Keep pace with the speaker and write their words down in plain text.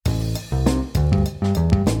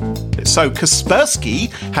So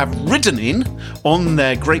Kaspersky have ridden in on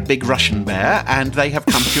their great big Russian bear, and they have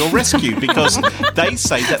come to your rescue because they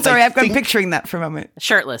say that Sorry, I'm picturing that for a moment.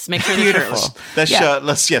 Shirtless. Make sure they're shirtless. They're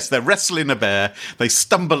shirtless, yes. They're wrestling a bear. They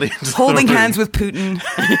stumble into Holding the room. hands with Putin.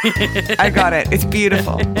 I got it. It's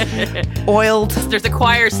beautiful. Oiled. There's a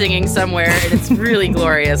choir singing somewhere, and it's really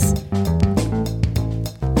glorious.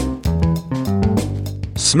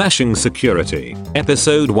 Smashing Security,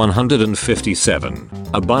 episode 157,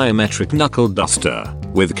 a biometric knuckle duster,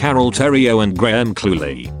 with Carol Theriault and Graham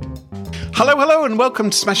Cluley. Hello, and welcome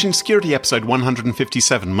to Smashing Security, episode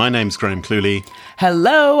 157. My name's Graham Cluley.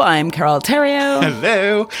 Hello, I'm Carol Theriault.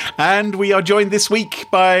 Hello, and we are joined this week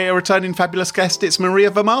by a returning fabulous guest. It's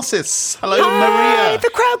Maria Varmasis. Hello, Hi, Maria. the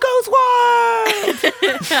crowd goes wild.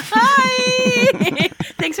 Hi!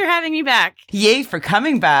 Thanks for having me back. Yay for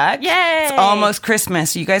coming back. Yay! It's almost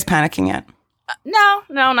Christmas. Are you guys panicking yet? No,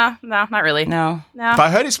 not really. No. But I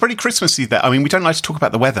heard it's pretty Christmassy there. I mean, we don't like to talk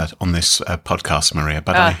about the weather on this podcast, Maria,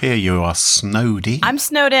 but I hear you are snowed in. I'm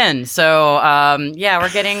snowed in, so we're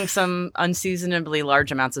getting some unseasonably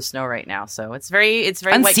large amounts of snow right now. So it's very white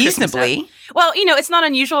Christmas Unseasonably? out. Well, it's not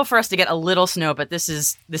unusual for us to get a little snow, but this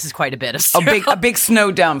is quite a bit of snow. A big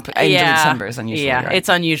snow dump in December is unusual. Yeah, right? it's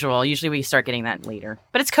unusual. Usually we start getting that later.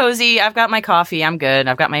 But it's cozy. I've got my coffee. I'm good.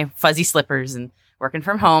 I've got my fuzzy slippers and working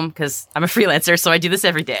from home because I'm a freelancer, so I do this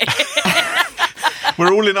every day.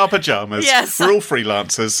 We're all in our pajamas. Yes. We're all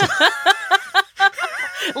freelancers.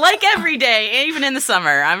 Like every day, even in the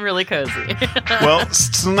summer. I'm really cozy. Well,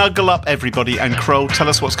 snuggle up, everybody, and Kroll, tell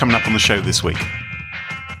us what's coming up on the show this week.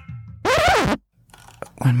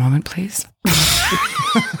 One moment, please.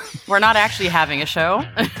 We're not actually having a show.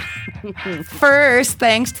 First,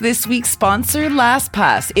 thanks to this week's sponsor,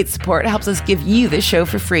 LastPass. Its support helps us give you the show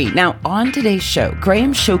for free. Now, on today's show,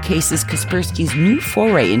 Graham showcases Kaspersky's new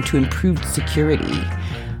foray into improved security.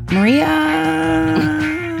 Maria...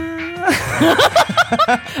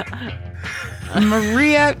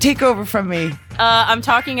 Maria, take over from me. I'm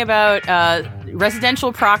talking about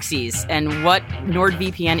residential proxies and what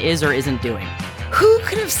NordVPN is or isn't doing. Who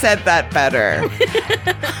could have said that better?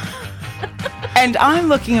 And I'm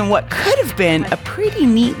looking at what could have been a pretty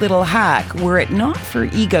neat little hack were it not for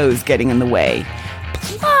egos getting in the way.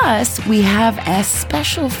 Plus, we have a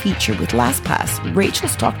special feature with LastPass. Rachel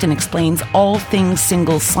Stockton explains all things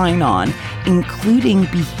single sign-on, including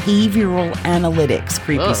behavioral analytics.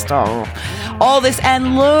 Creepy stuff. All this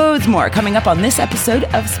and loads more coming up on this episode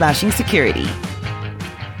of Smashing Security.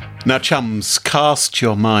 Now, chums, cast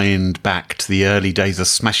your mind back to the early days of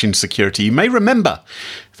Smashing Security. You may remember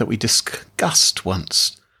that we discussed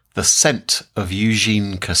once the scent of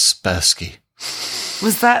Eugene Kaspersky.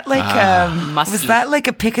 Was that like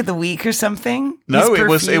a pick of the week or something? No, it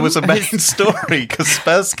was a main story.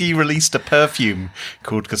 Kaspersky released a perfume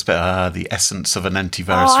called the essence of an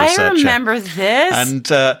antivirus researcher. I remember this. And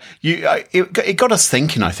it got us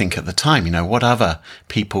thinking, I think, at the time, what other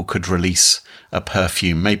people could release a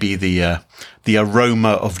perfume? Maybe the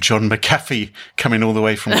aroma of John McAfee coming all the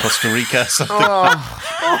way from Costa Rica. Something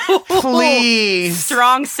Please.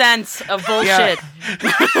 Strong sense of bullshit.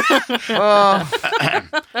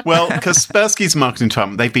 Well, Kaspersky's marketing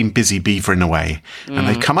department, they've been busy beavering away, and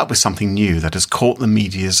they've come up with something new that has caught the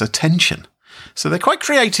media's attention. So they're quite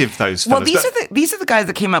creative, those fellas. Well, these are the guys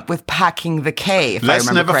that came up with Packing the K, if I Let's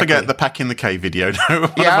remember never correctly. forget the Packing the K video. One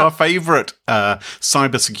of our favourite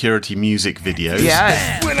cybersecurity music videos.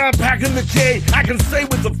 Yes. When I'm packing the K, I can say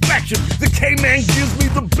with affection, the K-Man gives me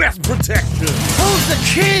the best protection. Who's the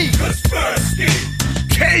key? Kaspersky.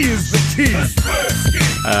 K is the key.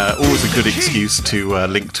 Always a good excuse to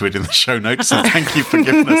link to it in the show notes, so thank you for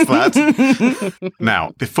giving us that.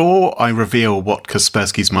 Now, before I reveal what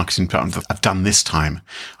Kaspersky's marketing department have done this time,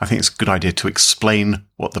 I think it's a good idea to explain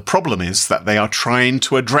what the problem is that they are trying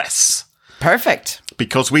to address. Perfect.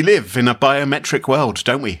 Because we live in a biometric world,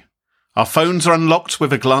 don't we? Our phones are unlocked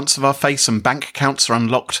with a glance of our face, and bank accounts are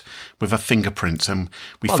unlocked with a fingerprint, and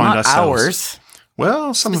we find not ourselves... ours.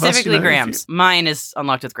 Well, some of us... Specifically Graham's. Mine is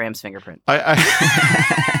unlocked with Graham's fingerprint. God,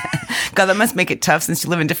 that must make it tough since you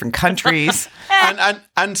live in different countries.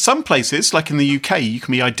 and some places, like in the UK, you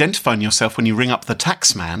can be identifying yourself when you ring up the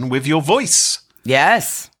tax man with your voice.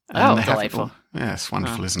 Yes. And they have- delightful. Yes,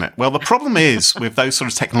 wonderful, isn't it? Well, the problem is with those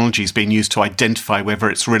sort of technologies being used to identify whether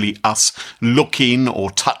it's really us looking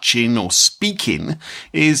or touching or speaking,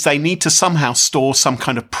 is they need to somehow store some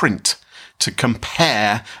kind of print to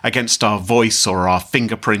compare against our voice or our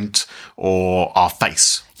fingerprint or our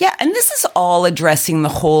face. Yeah, and this is all addressing the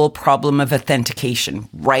whole problem of authentication,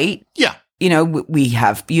 right? Yeah. we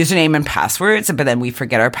have username and passwords, but then we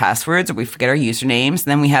forget our passwords or we forget our usernames. And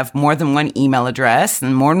then we have more than one email address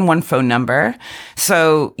and more than one phone number.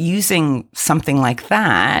 So using something like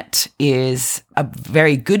that is a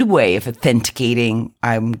very good way of authenticating,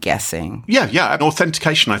 I'm guessing. Yeah. And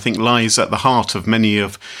authentication, I think, lies at the heart of many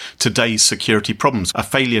of today's security problems. A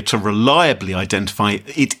failure to reliably identify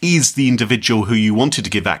it is the individual who you wanted to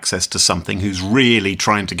give access to something who's really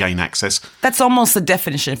trying to gain access. That's almost the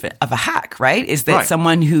definition of a hack, right? Is that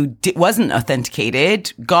someone who wasn't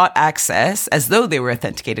authenticated got access as though they were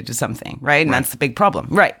authenticated to something, right? And that's the big problem.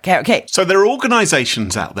 Right. Okay. So there are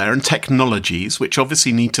organizations out there and technologies which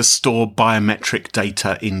obviously need to store biometric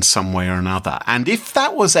data in some way or another. And if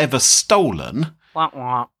that was ever stolen,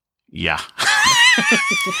 yeah,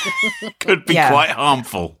 could be quite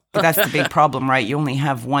harmful. But that's the big problem, right? You only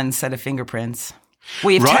have one set of fingerprints.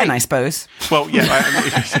 We have 10, I suppose. Well,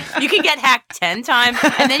 yeah. You can get hacked 10 times,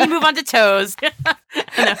 and then you move on to toes.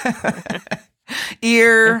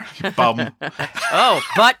 Ear. Bum. Oh,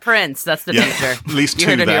 butt prints. That's the future. At least you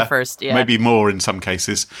two heard it there. here first. Yeah. Maybe more in some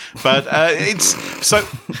cases. But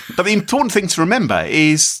but the important thing to remember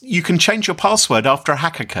is you can change your password after a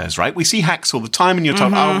hack occurs, right? We see hacks all the time and you're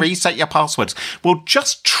told, reset your passwords. Well,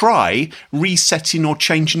 just try resetting or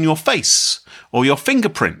changing your face or your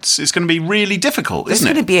fingerprints. It's going to be really difficult, isn't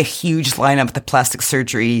it? There's going to be a huge lineup at the plastic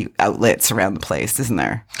surgery outlets around the place, isn't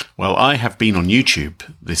there? Well, I have been on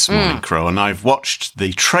YouTube this morning, Crow, and I've watched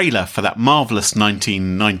the trailer for that marvellous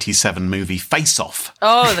 1997 movie Face Off.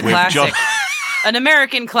 Oh, the classic. An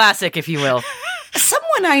American classic, if you will.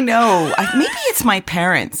 Someone I know, maybe it's my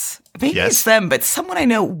parents. Maybe it's them, but someone I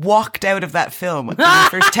know walked out of that film in the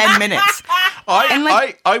first 10 minutes.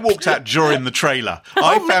 I walked out during the trailer.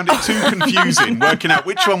 I found it too confusing working out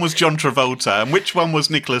which one was John Travolta and which one was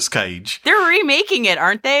Nicolas Cage. They're remaking it,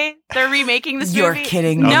 aren't they? They're remaking this You're movie?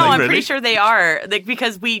 kidding No, me. I'm really? pretty sure they are.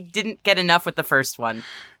 Because we didn't get enough with the first one.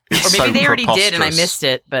 It's Or maybe so they already did and I preposterous. missed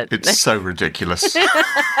it. But It's so ridiculous.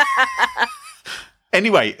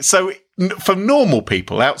 Anyway, so for normal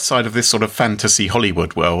people outside of this sort of fantasy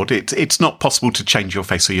Hollywood world, it's not possible to change your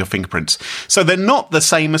face or your fingerprints. So they're not the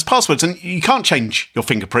same as passwords, and you can't change your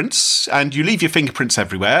fingerprints, and you leave your fingerprints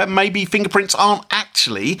everywhere. Maybe fingerprints aren't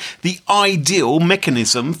actually the ideal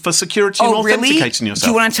mechanism for security and authenticating yourself.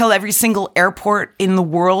 Do you want to tell every single airport in the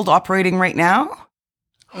world operating right now?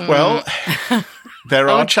 Well, there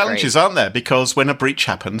are challenges, aren't there? Because when a breach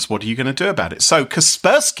happens, what are you going to do about it? So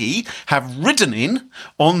Kaspersky have ridden in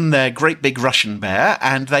on their great big Russian bear,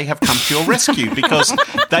 and they have come to your rescue because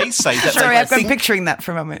they say that... Sorry, I've been picturing that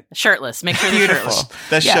for a moment. shirtless. Make sure they're shirtless.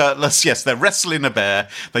 They're shirtless, yes. They're wrestling a bear.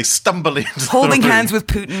 They stumble into Holding the room. hands with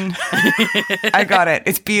Putin. I got it.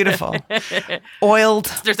 It's beautiful. Oiled.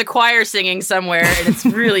 There's a choir singing somewhere, and it's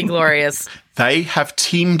really glorious. They have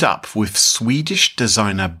teamed up with Swedish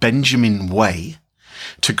designer Benjamin Way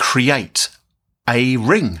to create a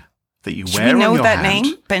ring that you wear Do we know on your that hand.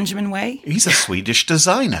 name? Benjamin Way? He's a Swedish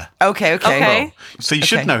designer. Okay. Okay. So you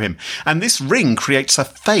should know him. And this ring creates a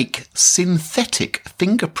fake synthetic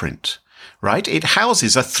fingerprint, right? It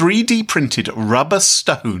houses a 3D printed rubber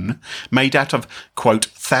stone made out of, quote,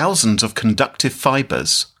 thousands of conductive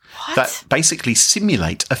fibers that basically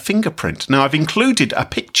simulate a fingerprint. Now, I've included a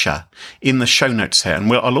picture in the show notes here,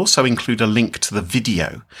 and I'll also include a link to the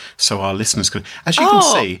video so our listeners can... As you can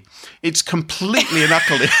see, it's completely and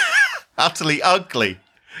utterly ugly.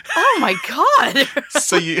 Oh, my God.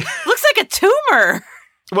 So you... Looks like a tumor.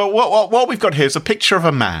 Well, what we've got here is a picture of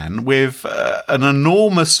a man with an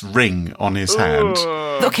enormous ring on his hand.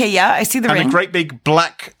 Okay, yeah, I see the And ring. a great big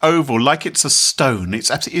black oval, like it's a stone. It's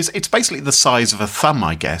basically the size of a thumb,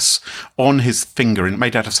 I guess, on his finger, and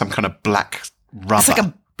made out of some kind of black rubber. It's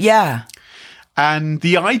like yeah. And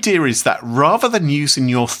the idea is that rather than using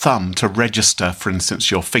your thumb to register, for instance,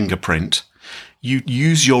 your fingerprint, you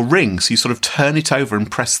use your ring. So you sort of turn it over and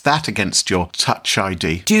press that against your Touch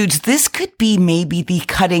ID. Dudes, this could be maybe the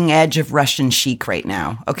cutting edge of Russian chic right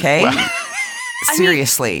now, okay?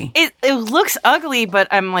 Seriously. It looks ugly, but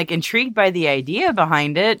I'm like intrigued by the idea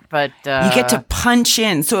behind it. But You get to punch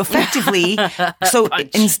in. So effectively,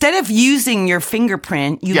 instead of using your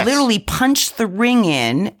fingerprint, you literally punch the ring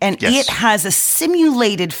in and it has a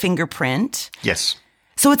simulated fingerprint. Yes.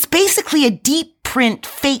 So it's basically a deep print,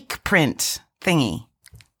 fake print thingy.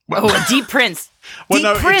 a deep prints. Deep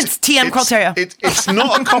prints, TM Qualterio. It's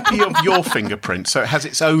not a copy of your fingerprint, so it has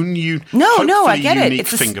its own No, I get it. unique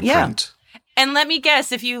It's fingerprint. And let me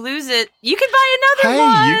guess, if you lose it, you can buy another Hey,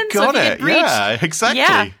 one. you got so if you it. get breached, Yeah, exactly.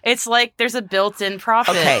 Yeah, it's like there's a built-in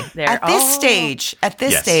profit there. At this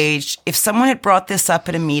stage, if someone had brought this up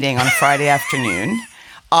at a meeting on a Friday afternoon,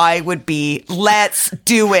 I would be, let's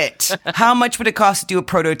do it. How much would it cost to do a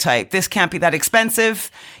prototype? This can't be that expensive.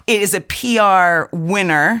 It is a PR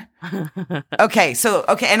winner. Okay,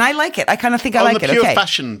 and I like it. I kind of think I like it. On the pure Okay.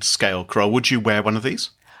 fashion scale, Carol, would you wear one of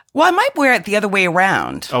these? Well, I might wear it the other way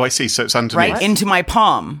around. Oh, I see. So it's underneath. Right? Into my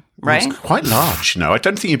palm, right? It's quite large, I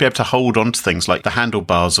don't think you'd be able to hold on to things like the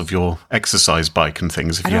handlebars of your exercise bike and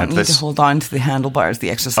things if I you don't had need this. to hold on to the handlebars, the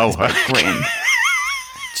exercise bike okay. brain.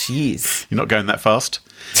 Jeez. You're not going that fast?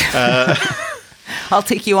 I'll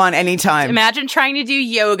take you on anytime. Imagine trying to do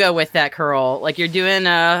yoga with that curl, like you're doing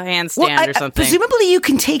a handstand or something. Presumably you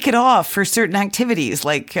can take it off for certain activities,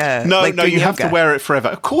 like No, doing you have to yoga. wear it forever.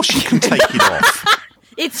 Of course you can take it off.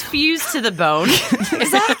 It's fused to the bone.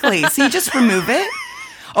 Exactly. So you just remove it.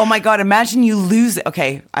 Oh my God! Imagine you lose it.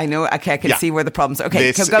 Okay, I know. Okay, I can see where the problems are.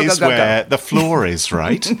 Okay, This go. is where the flaw is,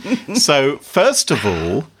 right? So first of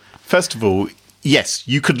all, yes,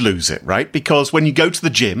 you could lose it, right? Because when you go to the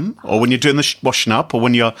gym or when you're doing the washing up or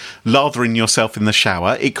when you're lathering yourself in the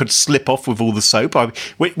shower, it could slip off with all the soap.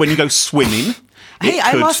 When you go swimming. Hey,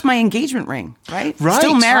 I lost my engagement ring, right? Right.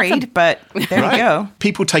 Still married, but there we go.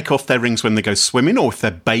 People take off their rings when they go swimming or if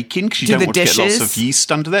they're baking because you Do don't the want to get lots dishes. of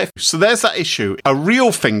yeast under there. So there's that issue. A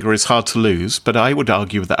real finger is hard to lose, but I would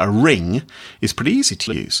argue that a ring is pretty easy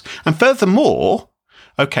to use. And furthermore,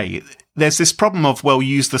 okay, there's this problem of, well,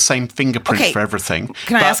 use the same fingerprint for everything.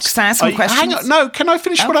 Can I ask some questions? Hang on, no, can I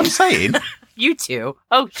finish what I'm saying? You too.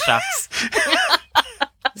 Oh, shucks.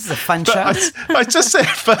 This is a fun show. I just said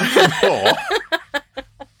furthermore.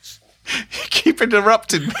 You keep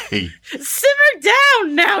interrupting me. Simmer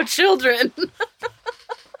down now, children.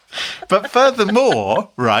 But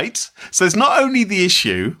furthermore, right? So there's not only the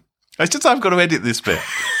issue. It's just I've got to edit this bit.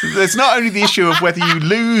 There's not only the issue of whether you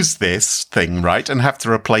lose this thing, right, and have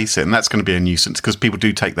to replace it, and that's going to be a nuisance because people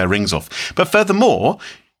do take their rings off. But furthermore,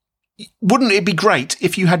 wouldn't it be great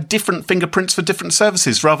if you had different fingerprints for different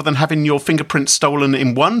services rather than having your fingerprint stolen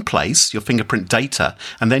in one place, your fingerprint data,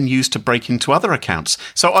 and then used to break into other accounts?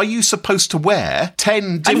 So are you supposed to wear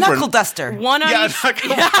 10 different... A knuckle duster. One on each. All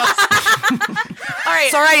right.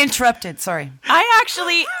 Sorry, I interrupted. Sorry. I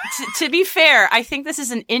actually, to be fair, I think this is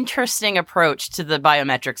an interesting approach to the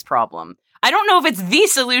biometrics problem. I don't know if it's the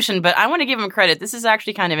solution, but I want to give him credit. This is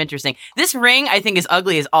actually kind of interesting. This ring, I think, is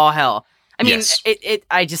ugly as all hell. I mean, Yes.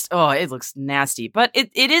 it looks nasty, but it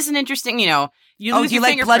is an interesting, you lose Do you your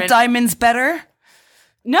like fingerprint. blood diamonds better?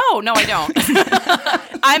 No, I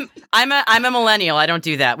don't. I'm a millennial. I don't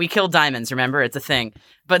do that. We kill diamonds. Remember, it's a thing.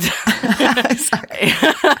 But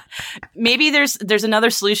maybe there's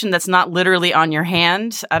another solution that's not literally on your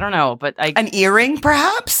hand. I don't know, but An earring,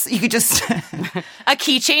 perhaps? You could just... a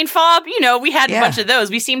keychain fob. We had a bunch of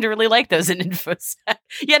those. We seem to really like those in InfoSec.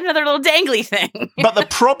 You had another little dangly thing. But the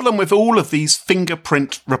problem with all of these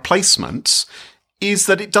fingerprint replacements is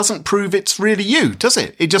that it doesn't prove it's really you, does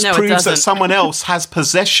it? It just proves that someone else has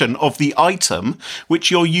possession of the item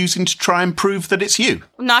which you're using to try and prove that it's you.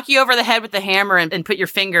 Knock you over the head with the hammer and put your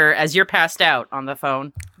finger as you're passed out on the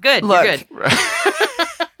phone. Good. Look, You're good.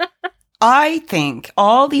 I think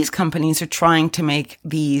all these companies are trying to make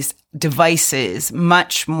these devices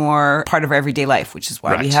much more part of our everyday life, which is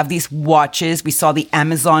why we have these watches. We saw the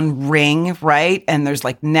Amazon Ring, right? And there's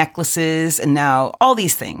like necklaces and now all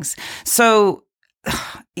these things. So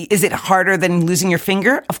is it harder than losing your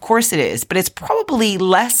finger? Of course it is, but it's probably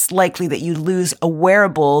less likely that you lose a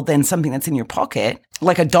wearable than something that's in your pocket,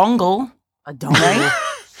 like a dongle. A dongle.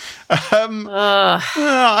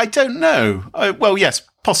 I don't know. Well, yes,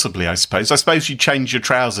 possibly, I suppose. I suppose you change your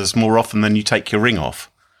trousers more often than you take your ring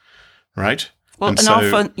off, right? Well, and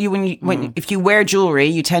often if you wear jewelry,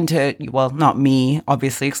 you tend to, well, not me,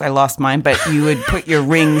 obviously, because I lost mine, but you would put your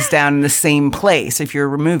rings down in the same place if you're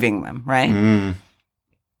removing them, right? Mm.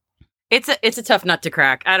 It's a tough nut to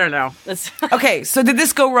crack. I don't know. Okay, so did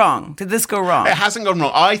this go wrong? It hasn't gone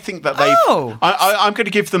wrong. I think that they've... Oh. I'm going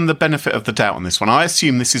to give them the benefit of the doubt on this one. I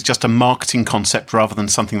assume this is just a marketing concept rather than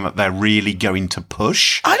something that they're really going to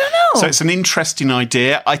push. I don't know. So it's an interesting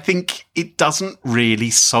idea. I think it doesn't really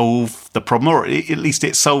solve the problem, or at least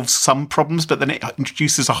it solves some problems, but then it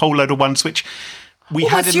introduces a whole load of ones which...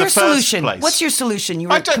 What's your solution? What's your solution? You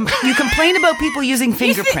complain about people using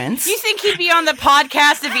fingerprints. You think he'd be on the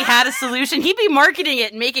podcast if he had a solution? He'd be marketing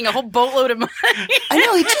it and making a whole boatload of money. I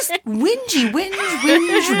know, he just whinge.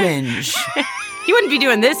 He wouldn't be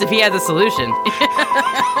doing this if he had the solution.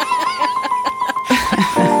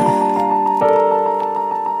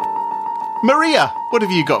 Maria, what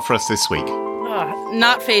have you got for us this week?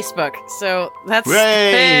 Not Facebook. So that's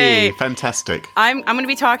Hey, hey. fantastic. I'm going to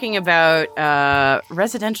be talking about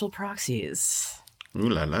residential proxies. Ooh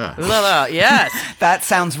la la. La la, yes. That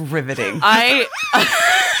sounds riveting. No All right,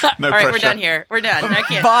 pressure. we're done here. We're done. I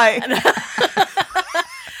can't. Bye.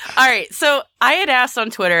 All right, so I had asked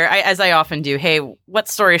on Twitter, as I often do, hey, what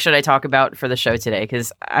story should I talk about for the show today?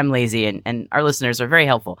 Because I'm lazy and our listeners are very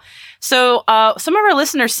helpful. So some of our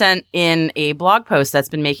listeners sent in a blog post that's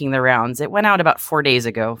been making the rounds. It went out about 4 days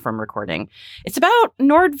ago from recording. It's about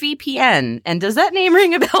NordVPN. And does that name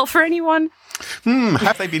ring a bell for anyone?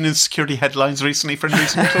 Have they been in security headlines recently for any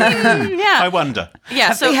reason? Yeah. I wonder. Yeah,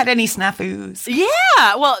 Have they had any snafus?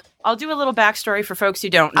 Yeah, well, I'll do a little backstory for folks who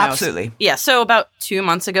don't know. Absolutely. Yeah, so about 2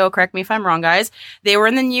 months ago, correct me if I'm wrong, guys, they were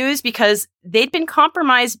in the news because they'd been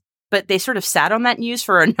compromised, but they sort of sat on that news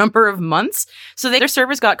for a number of months. So their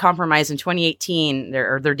servers got compromised in 2018,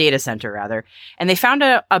 their data center rather, and they found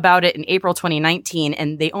out about it in April 2019,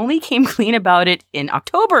 and they only came clean about it in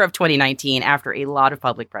October of 2019 after a lot of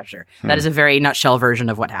public pressure. That is a very nutshell version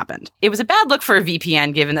of what happened. It was a bad look for a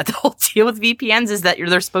VPN, given that the whole deal with VPNs is that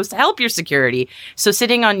they're supposed to help your security. So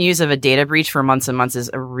sitting on news of a data breach for months and months is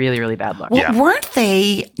a really, really bad look. Well, weren't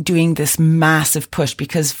they doing this massive push?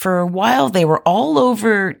 Because for a while they were all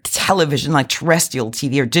over television, like terrestrial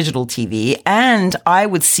TV or digital TV, and I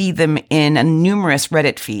would see them in numerous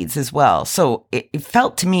Reddit feeds as well. So it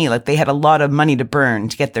felt to me like they had a lot of money to burn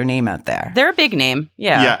to get their name out there. They're a big name,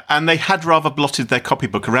 yeah. Yeah, and they had rather blotted their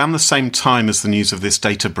copybook around the same time as the news of this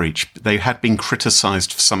data breach. They had been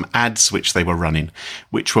criticised for some ads which they were running,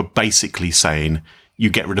 which were basically saying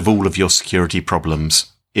you get rid of all of your security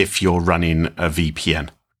problems if you're running a VPN.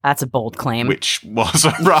 That's a bold claim. Which was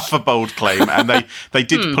a rather bold claim, and they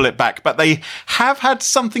did pull it back. But they have had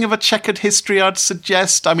something of a checkered history, I'd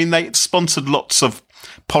suggest. I mean, they sponsored lots of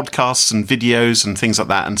podcasts and videos and things like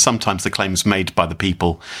that, and sometimes the claims made by the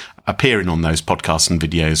people appearing on those podcasts and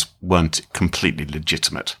videos weren't completely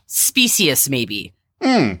legitimate. Specious, maybe.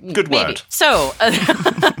 Good word. Maybe. So,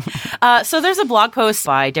 so there's a blog post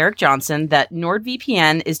by Derek Johnson that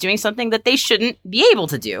NordVPN is doing something that they shouldn't be able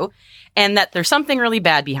to do, and that there's something really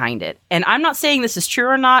bad behind it. And I'm not saying this is true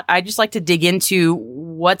or not. I just like to dig into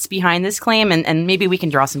what's behind this claim, and maybe we can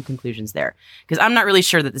draw some conclusions there, because I'm not really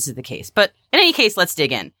sure that this is the case. But in any case, let's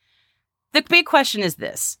dig in. The big question is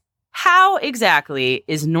this. How exactly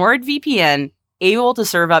is NordVPN able to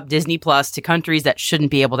serve up Disney Plus to countries that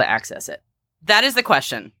shouldn't be able to access it? That is the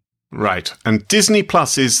question. Right. And Disney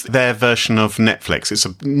Plus is their version of Netflix. It's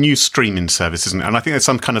a new streaming service, isn't it? And I think there's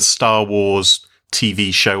some kind of Star Wars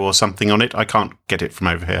TV show or something on it. I can't get it from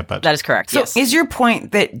over here, but That is correct. So Yes. is your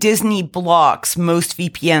point that Disney blocks most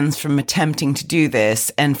VPNs from attempting to do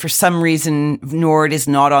this, and for some reason Nord is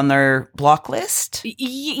not on their block list?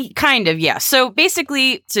 Kind of, yeah. So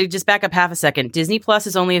basically, to just back up half a second, Disney Plus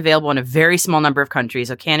is only available in a very small number of countries.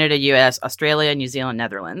 So Canada, US, Australia, New Zealand,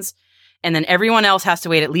 Netherlands. And then everyone else has to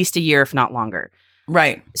wait at least a year, if not longer.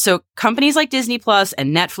 Right. So companies like Disney Plus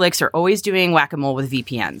and Netflix are always doing whack-a-mole with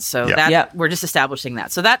VPNs. So we're just establishing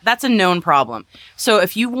that. So that's a known problem. So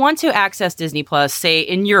if you want to access Disney Plus, say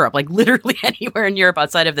in Europe, like literally anywhere in Europe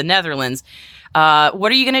outside of the Netherlands,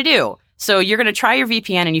 what are you going to do? So you're going to try your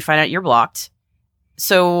VPN and you find out you're blocked.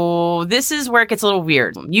 So this is where it gets a little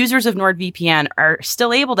weird. Users of NordVPN are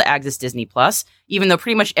still able to access Disney Plus, even though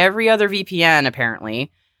pretty much every other VPN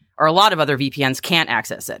apparently, or a lot of other VPNs, can't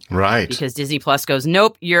access it. right. Because Disney Plus goes,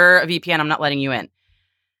 nope, you're a VPN, I'm not letting you in.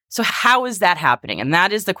 So how is that happening? And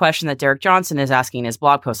that is the question that Derek Johnson is asking in his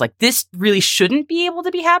blog post. Like, this really shouldn't be able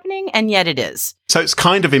to be happening, and yet it is. So it's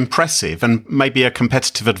kind of impressive and maybe a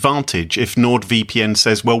competitive advantage if NordVPN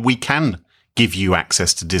says, well, we can give you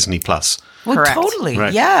access to Disney Plus. Well, Correct. totally.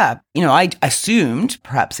 Right. Yeah. You know, I assumed,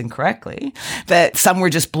 perhaps incorrectly, that some were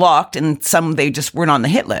just blocked and some they just weren't on the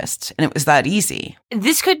hit list. And it was that easy.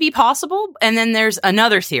 This could be possible. And then there's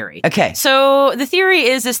another theory. Okay. So the theory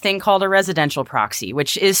is this thing called a residential proxy,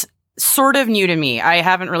 which is sort of new to me. I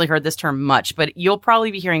haven't really heard this term much, but you'll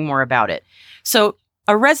probably be hearing more about it. So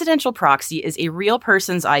a residential proxy is a real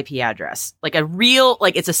person's IP address, like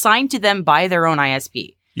it's assigned to them by their own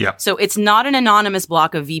ISP. Yeah. So it's not an anonymous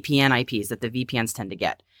block of VPN IPs that the VPNs tend to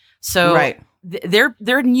get. So Right.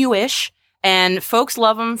 They're newish, and folks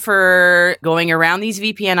love them for going around these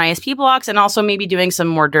VPN ISP blocks and also maybe doing some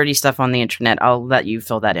more dirty stuff on the internet. I'll let you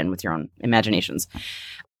fill that in with your own imaginations.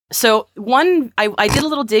 So I did a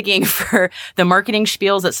little digging for the marketing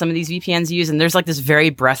spiels that some of these VPNs use, and there's like this very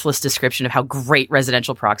breathless description of how great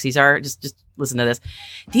residential proxies are. Just listen to this.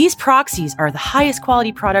 These proxies are the highest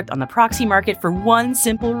quality product on the proxy market for one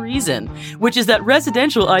simple reason, which is that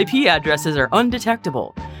residential IP addresses are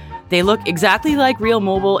undetectable. They look exactly like real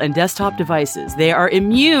mobile and desktop devices. They are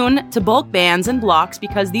immune to bulk bans and blocks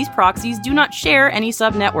because these proxies do not share any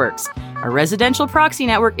subnetworks. A residential proxy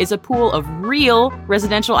network is a pool of real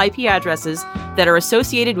residential IP addresses that are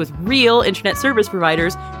associated with real internet service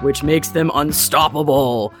providers, which makes them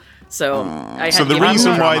unstoppable. So the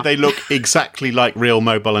reason why they look exactly like real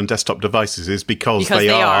mobile and desktop devices is because they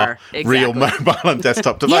are real mobile and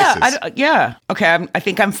desktop devices. Okay, I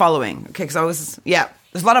think I'm following. Okay, because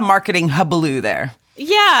there's a lot of marketing hubaloo there.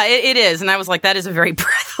 Yeah, it is. And I was like, that is a very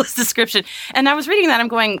breathless description. And I was reading that, I'm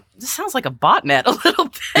going, this sounds like a botnet a little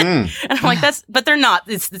bit. And I'm like, but they're not.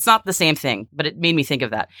 It's not the same thing. But it made me think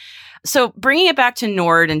of that. So bringing it back to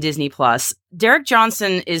Nord and Disney Plus, Derek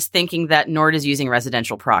Johnson is thinking that Nord is using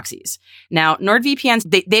residential proxies. Now, NordVPNs,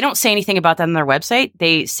 they don't say anything about that on their website.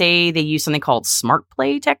 They say they use something called Smart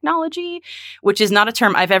Play technology, which is not a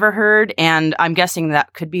term I've ever heard. And I'm guessing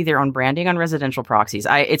that could be their own branding on residential proxies.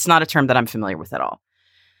 It's not a term that I'm familiar with at all.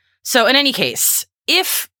 So in any case,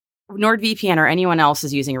 if NordVPN or anyone else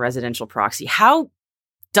is using a residential proxy, how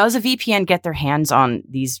does a VPN get their hands on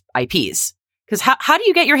these IPs? Because how do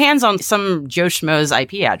you get your hands on some Joe Schmo's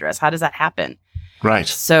IP address? How does that happen? Right.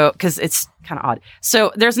 So, because it's kind of odd.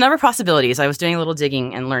 So there's a number of possibilities. I was doing a little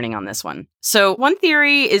digging and learning on this one. So one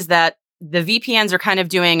theory is that the VPNs are kind of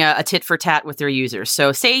doing a tit for tat with their users.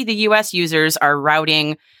 So say the US users are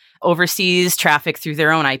routing overseas traffic through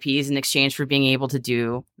their own IPs in exchange for being able to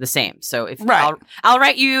do the same. So if I'll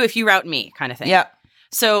route you if you route me, kind of thing. Yeah.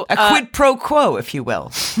 So a quid pro quo, if you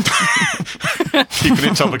will.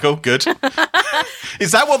 Keeping it topical. Good.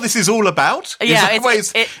 Is that what this is all about? Yeah,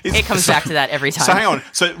 it comes back to that every time. So hang on.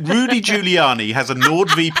 So Rudy Giuliani has a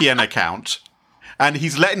NordVPN account. And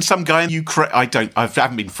he's letting some guy in Ukraine. I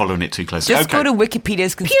haven't been following it too closely. Just go to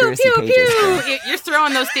Wikipedia's conspiracy pages. Pew. You're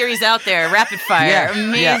throwing those theories out there, rapid fire. Yeah,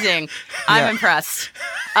 amazing. Yeah. I'm impressed.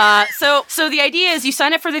 So the idea is you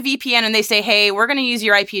sign up for the VPN and they say, hey, we're going to use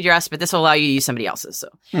your IP address, but this will allow you to use somebody else's. So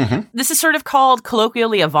this is sort of called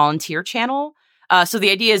colloquially a volunteer channel. So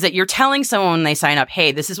the idea is that you're telling someone when they sign up,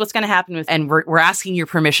 hey, this is what's going to happen and we're asking your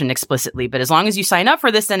permission explicitly. But as long as you sign up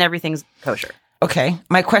for this, then everything's kosher. Okay.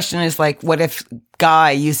 My question is what if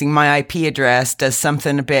Guy using my IP address does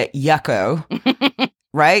something a bit yucko,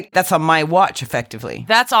 right? That's on my watch, effectively.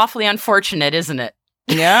 That's awfully unfortunate, isn't it?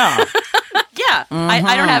 Yeah. Yeah.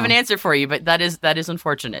 I don't have an answer for you, but that is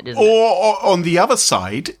unfortunate, isn't it? Or on the other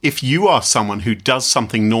side, if you are someone who does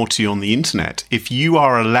something naughty on the internet, if you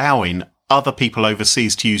are allowing other people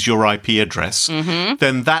overseas to use your IP address,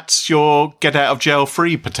 then that's your get out of jail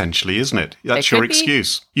free potentially, isn't it? That's your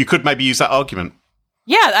excuse. You could maybe use that argument.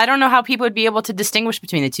 Yeah, I don't know how people would be able to distinguish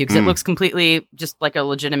between the two because it looks completely just like a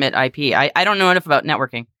legitimate IP. I don't know enough about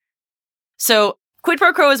networking. So quid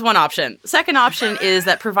pro quo is one option. Second option is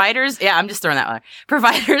that providers, I'm just throwing that one.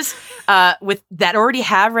 Providers that already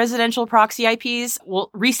have residential proxy IPs will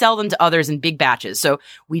resell them to others in big batches. So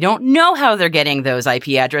we don't know how they're getting those IP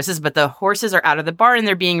addresses, but the horses are out of the barn and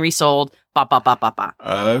they're being resold.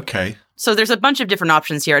 Okay. So there's a bunch of different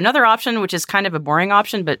options here. Another option, which is kind of a boring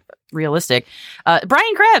option, but realistic.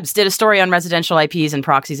 Brian Krebs did a story on residential IPs and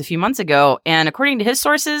proxies a few months ago. And according to his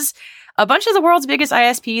sources, a bunch of the world's biggest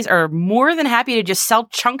ISPs are more than happy to just sell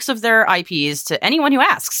chunks of their IPs to anyone who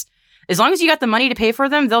asks. As long as you got the money to pay for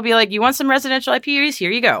them, they'll be like, you want some residential IPs?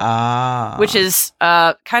 Here you go. Which is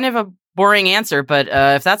kind of a boring answer. But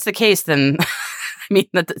if that's the case, then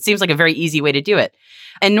that seems like a very easy way to do it.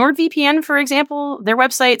 And NordVPN, for example, their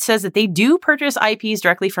website says that they do purchase IPs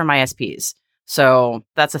directly from ISPs. So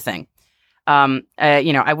that's a thing.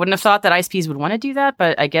 I wouldn't have thought that ISPs would want to do that,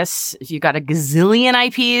 but I guess if you got a gazillion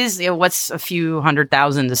IPs, what's a few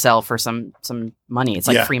 100,000 to sell for some money? It's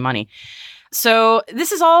like free money. So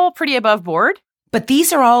this is all pretty above board. But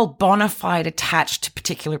these are all bona fide attached to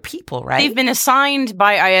particular people, right? They've been assigned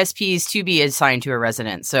by ISPs to be assigned to a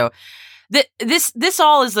resident. So this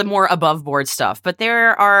all is the more above board stuff. But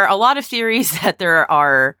there are a lot of theories that there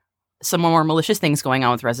are some more malicious things going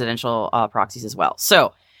on with residential proxies as well.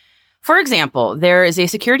 So, for example, there is a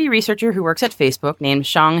security researcher who works at Facebook named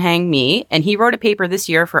Xianghang Mi, and he wrote a paper this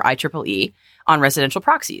year for IEEE on residential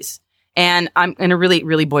proxies. And I'm going to really,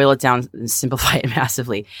 really boil it down and simplify it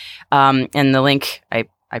massively. And the link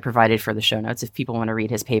I provided for the show notes if people want to read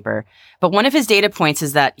his paper. But one of his data points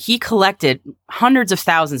is that he collected hundreds of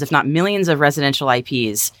thousands, if not millions, of residential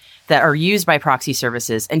IPs that are used by proxy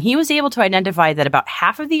services. And he was able to identify that about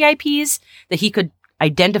half of the IPs that he could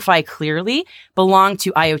identify clearly belong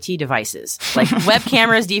to IoT devices, like web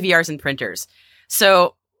cameras, DVRs, and printers.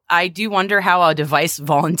 So I do wonder how a device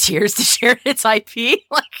volunteers to share its IP.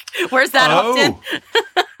 Like, where's that opt-in?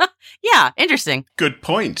 Yeah, interesting. Good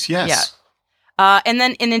point, yes. Yeah. And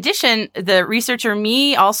then in addition, the researcher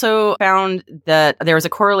me also found that there was a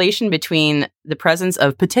correlation between the presence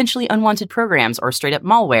of potentially unwanted programs or straight up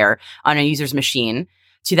malware on a user's machine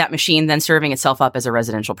to that machine then serving itself up as a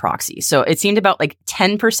residential proxy. So it seemed about like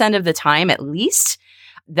 10% of the time, at least,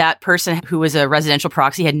 that person who was a residential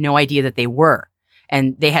proxy had no idea that they were,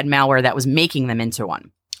 and they had malware that was making them into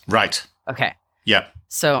one. Right. Okay. Yeah.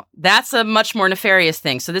 So that's a much more nefarious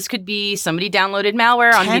thing. So this could be somebody downloaded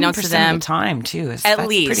malware unbeknownst to them. 10% of the time, too. At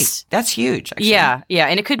least. That's huge, actually. Yeah.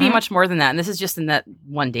 And it could be much more than that. And this is just in that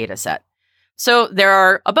one data set. So there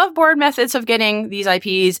are above board methods of getting these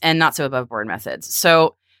IPs and not so above board methods.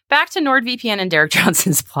 So back to NordVPN and Derek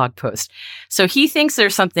Johnson's blog post. So he thinks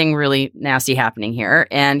there's something really nasty happening here,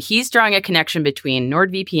 and he's drawing a connection between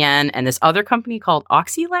NordVPN and this other company called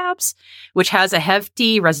Oxy Labs, which has a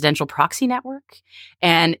hefty residential proxy network.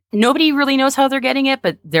 And nobody really knows how they're getting it,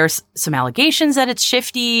 but there's some allegations that it's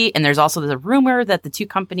shifty, and there's also the rumor that the two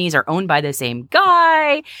companies are owned by the same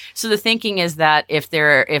guy. So the thinking is that if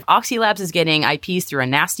Oxy Labs is getting IPs through a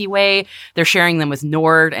nasty way, they're sharing them with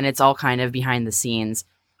Nord, and it's all kind of behind the scenes.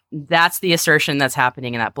 That's the assertion that's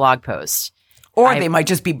happening in that blog post. Or they might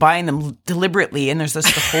just be buying them deliberately, and there's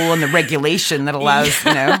just a hole in the regulation that allows,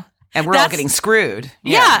 and we're all getting screwed.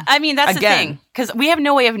 Yeah, I mean, that's the thing. Because we have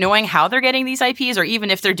no way of knowing how they're getting these IPs or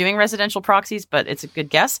even if they're doing residential proxies, but it's a good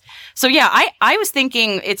guess. So yeah, I was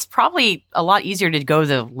thinking it's probably a lot easier to go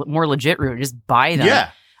the more legit route and just buy them.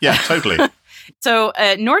 Yeah, totally. So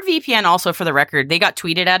NordVPN also, for the record, they got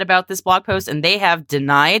tweeted at about this blog post, and they have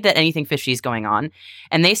denied that anything fishy is going on.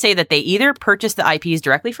 And they say that they either purchase the IPs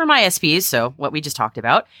directly from ISPs, so what we just talked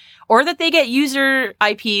about, or that they get user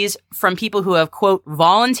IPs from people who have, quote,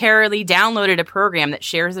 voluntarily downloaded a program that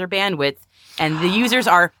shares their bandwidth, and the users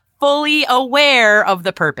are fully aware of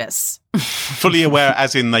the purpose. Fully aware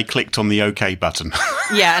as in they clicked on the OK button.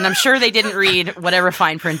 Yeah, and I'm sure they didn't read whatever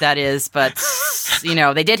fine print that is, but,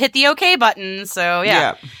 they did hit the OK button, so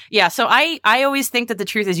yeah. Yeah, so I always think that the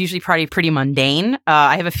truth is usually pretty mundane.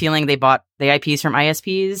 I have a feeling they bought the IPs from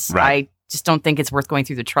ISPs. Right. I just don't think it's worth going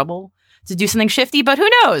through the trouble to do something shifty, but who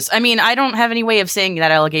knows? I mean, I don't have any way of saying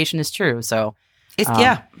that allegation is true, so...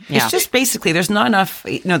 It's just basically there's not enough,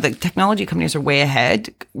 the technology companies are way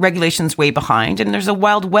ahead, regulations way behind, and there's a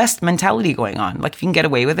Wild West mentality going on. Like, if you can get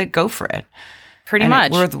away with it, go for it. Pretty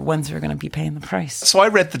much. We're the ones who are going to be paying the price. So I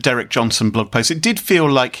read the Derek Johnson blog post. It did feel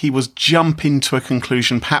like he was jumping to a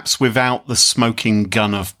conclusion, perhaps without the smoking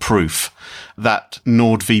gun of proof, that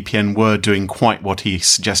NordVPN were doing quite what he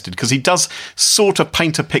suggested. Because he does sort of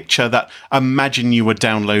paint a picture that, imagine you were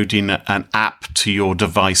downloading an app to your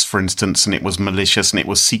device, for instance, and it was malicious and it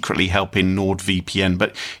was secretly helping NordVPN.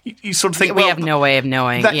 But you sort of think, we have no way of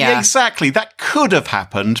knowing. Yeah, exactly. That could have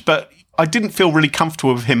happened, but I didn't feel really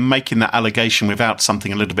comfortable with him making that allegation without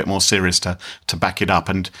something a little bit more serious to back it up.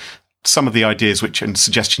 And some of the ideas and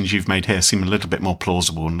suggestions you've made here seem a little bit more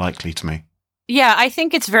plausible and likely to me. Yeah, I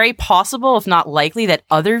think it's very possible, if not likely, that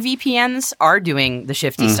other VPNs are doing the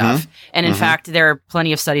shifty stuff. And in fact, there are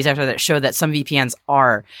plenty of studies out there that show that some VPNs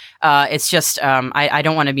are. It's just, I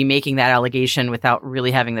don't want to be making that allegation without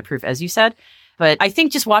really having the proof, as you said. But I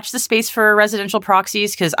think just watch the space for residential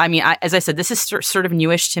proxies because, as I said, this is sort of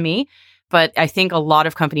newish to me. But I think a lot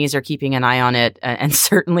of companies are keeping an eye on it. And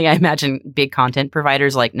certainly, I imagine big content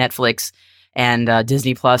providers like Netflix and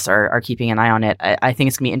Disney Plus are keeping an eye on it. I think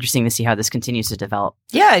it's going to be interesting to see how this continues to develop.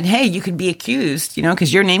 Yeah, and hey, you could be accused,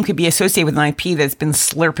 because your name could be associated with an IP that's been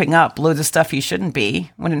slurping up loads of stuff you shouldn't be,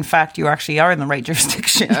 when in fact you actually are in the right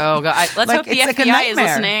jurisdiction. Oh, God. Let's hope the FBI is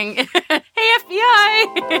listening. Hey,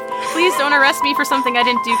 FBI! Please don't arrest me for something I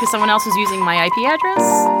didn't do because someone else was using my IP address.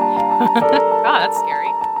 God, that's scary.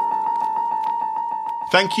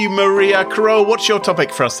 Thank you, Maria Carole. What's your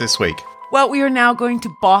topic for us this week? Well, we are now going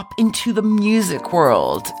to bop into the music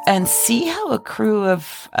world and see how a crew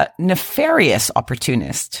of nefarious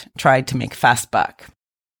opportunists tried to make fast buck.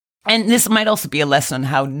 And this might also be a lesson on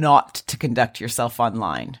how not to conduct yourself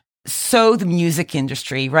online. So the music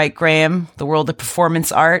industry, right, Graham? The world of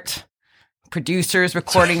performance art, producers,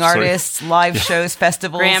 recording artists, live shows,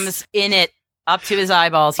 festivals. Graham's in it. Up to his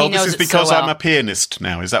eyeballs. He knows this is it because so well. I'm a pianist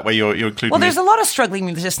now. Is that where you're including Well, me? there's a lot of struggling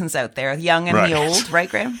musicians out there, the young and the old, right,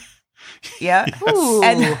 Graham? Yeah. Ooh.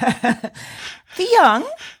 And the young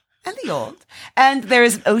and the old. And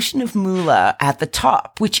there's an ocean of moolah at the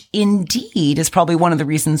top, which indeed is probably one of the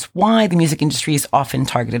reasons why the music industry is often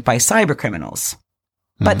targeted by cyber criminals.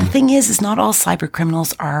 But the thing is not all cyber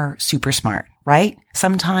criminals are super smart, right?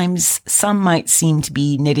 Sometimes some might seem to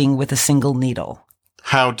be knitting with a single needle.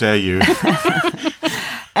 How dare you?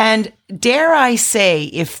 And dare I say,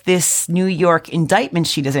 if this New York indictment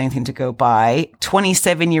sheet is anything to go by,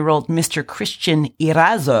 27-year-old Mr. Christian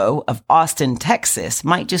Irazo of Austin, Texas,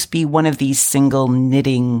 might just be one of these single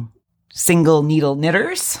needle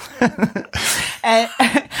knitters. But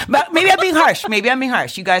maybe I'm being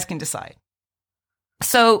harsh. You guys can decide.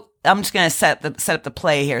 So I'm just going to set up the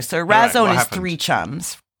play here. So Irazo and his three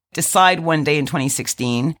chums decide one day in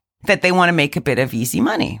 2016 that they want to make a bit of easy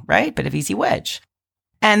money, right? Bit of easy wedge.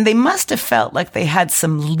 And they must have felt like they had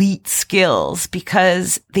some elite skills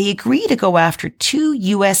because they agree to go after 2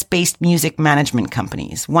 US-based music management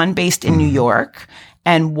companies, one based in New York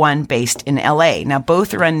and one based in LA. Now,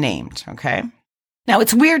 both are unnamed, okay? Now,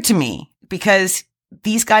 it's weird to me because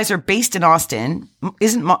these guys are based in Austin.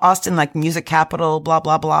 Isn't Austin like music capital, blah,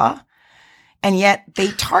 blah, blah? And yet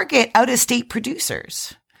they target out-of-state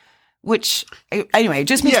producers. Which, anyway, it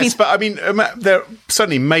just makes me... Yes, but I mean, there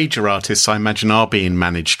certainly major artists, I imagine, are being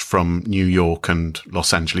managed from New York and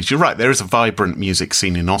Los Angeles. You're right, there is a vibrant music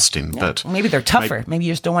scene in Austin, but... Maybe they're tougher. Maybe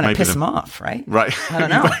you just don't want to piss them off, right? Right. I don't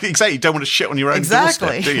know. Exactly. You don't want to shit on your own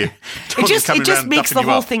doorstep, do you? It just makes the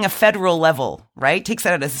whole thing a federal level, right? Takes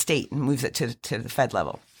that out as a state and moves it to the Fed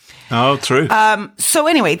level. Oh, true. So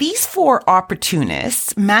anyway, these 4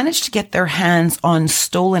 opportunists managed to get their hands on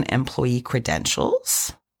stolen employee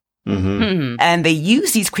credentials. And they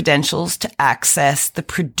use these credentials to access the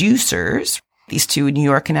producers, these 2 in New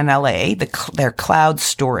York and in LA, their cloud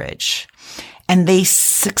storage. And they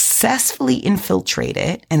successfully infiltrate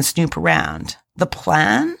it and snoop around. The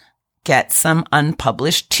plan? Get some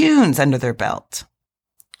unpublished tunes under their belt.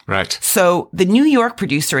 Right. So the New York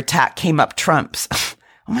producer attack came up trumps.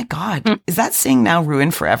 Oh my God. Is that saying now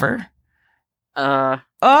ruined forever?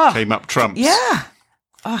 Came up trumps. Yeah.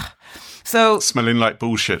 So smelling like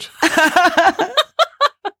bullshit.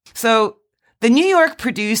 So the New York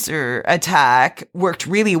producer attack worked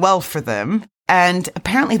really well for them. And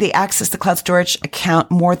apparently they accessed the cloud storage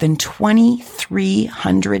account more than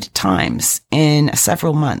 2,300 times in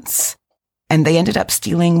several months. And they ended up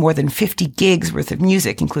stealing more than 50 gigs worth of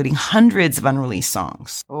music, including hundreds of unreleased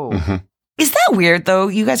songs. Oh. Is that weird, though?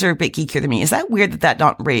 You guys are a bit geekier than me. Is that weird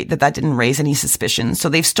that didn't raise any suspicion? So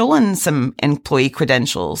they've stolen some employee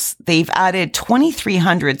credentials. They've added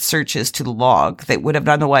 2,300 searches to the log that would have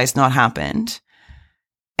otherwise not happened.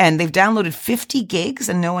 And they've downloaded 50 gigs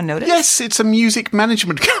and no one noticed? Yes, it's a music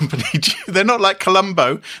management company. They're not like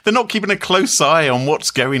Columbo. They're not keeping a close eye on what's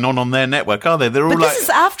going on their network, are they? They're all this is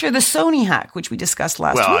after the Sony hack, which we discussed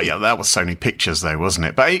last week. Well, yeah, that was Sony Pictures, though, wasn't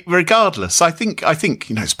it? But regardless, I think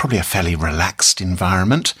it's probably a fairly relaxed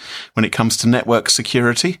environment when it comes to network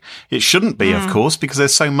security. It shouldn't be, of course, because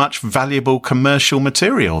there's so much valuable commercial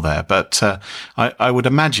material there. But I would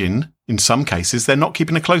imagine, in some cases, they're not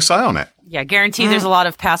keeping a close eye on it. Yeah, guarantee there's a lot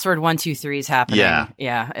of password 123s happening. Yeah.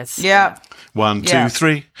 Yeah. 1, 2,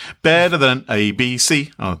 3, better than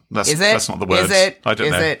ABC. Oh, that's not the words. Is it? I don't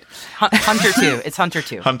know. Is it? Hunter 2. It's Hunter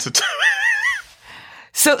 2. Hunter 2.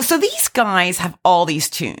 So these guys have all these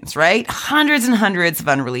tunes, right? Hundreds and hundreds of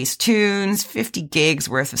unreleased tunes, 50 gigs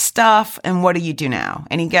worth of stuff. And what do you do now?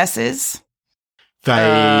 Any guesses?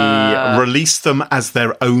 They release them as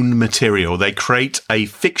their own material. They create a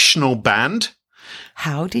fictional band.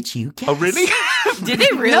 How did you guess? Oh, really? Did they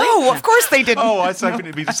really? No, of course they didn't. Oh, I was hoping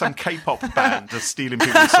it'd be some K-pop band just stealing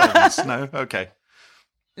people's songs. No? Okay.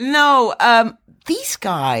 No, these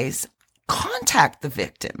guys contact the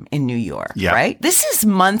victim in New York, right? This is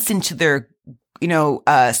months into their,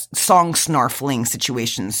 song snarfling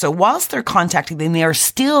situation. So whilst they're contacting them, they are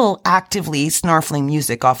still actively snarfling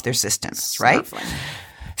music off their systems, right?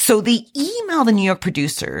 So they email the New York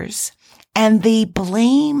producers and they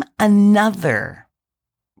blame another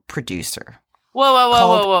producer.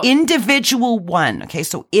 Whoa. Individual One. Okay,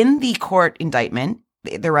 so in the court indictment,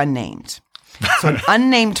 they're unnamed. So an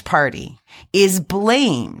unnamed party is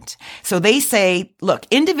blamed. So they say, look,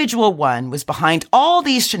 Individual One was behind all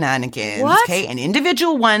these shenanigans. What? Okay, and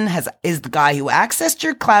Individual One is the guy who accessed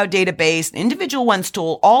your cloud database. Individual One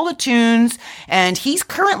stole all the tunes, and he's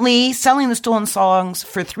currently selling the stolen songs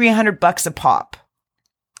for $300 a pop.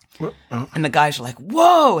 And the guys are like,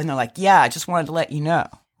 whoa. And they're like, yeah, I just wanted to let you know.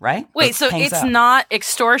 Right? Wait, so it's not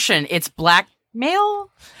extortion, it's blackmail?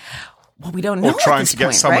 Well, we don't know. Or trying to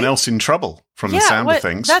get someone else in trouble from the sound of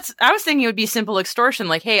things. I was thinking it would be simple extortion,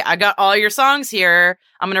 like, hey, I got all your songs here.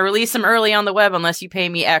 I'm going to release them early on the web unless you pay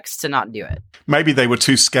me X to not do it. Maybe they were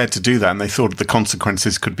too scared to do that and they thought the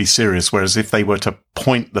consequences could be serious, whereas if they were to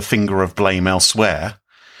point the finger of blame elsewhere,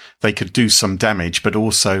 they could do some damage, but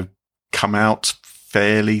also come out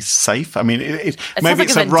fairly safe. I mean, maybe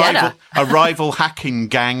it's a rival hacking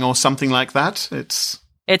gang or something like that.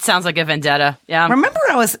 It sounds like a vendetta. Yeah. Remember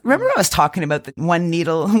I was talking about the one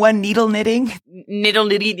needle knitting?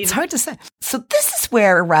 Niddle. It's hard to say. So this is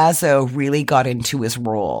where Erazo really got into his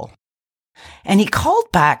role. And he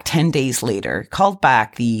called back 10 days later,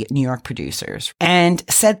 the New York producers and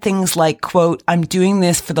said things like, quote, "I'm doing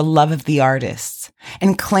this for the love of the artists,"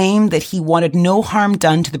 and claimed that he wanted no harm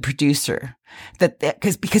done to the producer.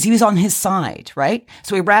 Because he was on his side, right?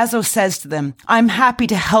 So Erazo says to them, "I'm happy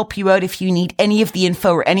to help you out if you need any of the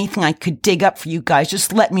info or anything I could dig up for you guys.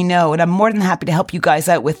 Just let me know. And I'm more than happy to help you guys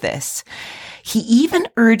out with this." He even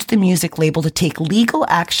urged the music label to take legal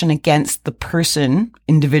action against the person,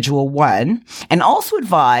 individual one, and also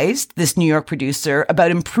advised this New York producer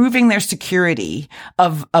about improving their security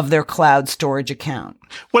of their cloud storage account.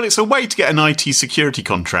 Well, it's a way to get an IT security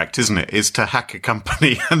contract, isn't it? Is to hack a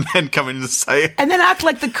company and then come in and say... And then act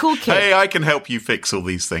like the cool kid. Hey, I can help you fix all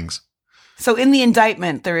these things. So in the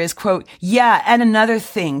indictment, there is, quote, "Yeah, and another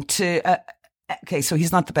thing to..." Okay, so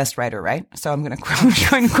he's not the best writer, right? So I'm going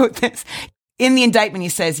to quote this. In the indictment, he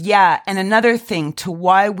says, "Yeah, and another thing to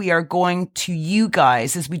why we are going to you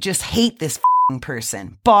guys is we just hate this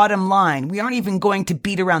person. Bottom line, we aren't even going to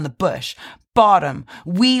beat around the bush. Bottom,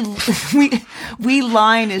 we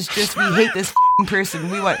line is just we hate this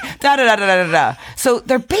person. We want da da da da da da." So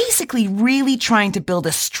they're basically really trying to build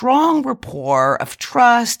a strong rapport of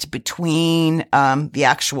trust between the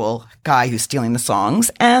actual guy who's stealing the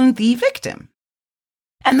songs and the victim.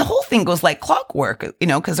 And the whole thing goes like clockwork,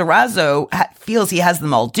 because Erazo feels he has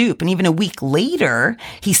them all duped. And even a week later,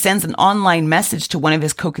 he sends an online message to one of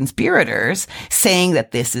his co-conspirators saying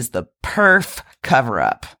that this is the perf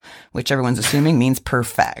cover-up, which everyone's assuming means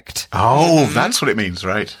perfect. Oh, that's what it means,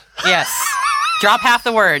 right? Yes. Drop half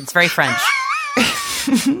the words. Very French.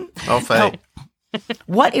 Oh,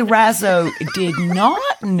 what Erazo did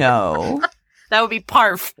not know... That would be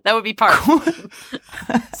parf.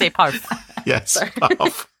 Say parf. Yes,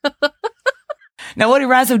 parf. Now, what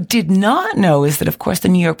Erazo did not know is that, of course, the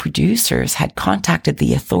New York producers had contacted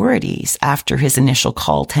the authorities after his initial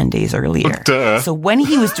call 10 days earlier. Duh. So when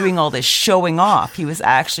he was doing all this showing off, he was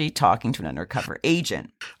actually talking to an undercover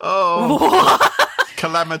agent. Oh,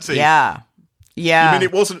 calamity. Yeah. You mean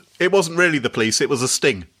it wasn't really the police, it was a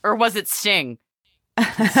sting? Or was it Sting?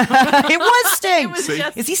 It was Sting.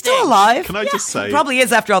 Is he still alive? Can I just say? He probably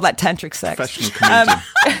is after all that tantric sex. Professional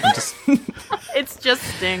comedian. It's just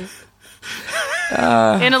Sting.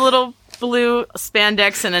 In a little blue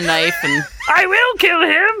spandex and a knife, and I will kill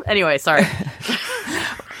him. Anyway, sorry.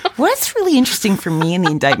 What's really interesting for me in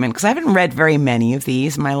the indictment, because I haven't read very many of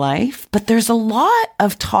these in my life, but there's a lot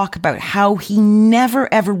of talk about how he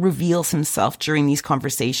never ever reveals himself during these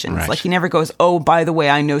conversations. Right. Like he never goes, "Oh, by the way,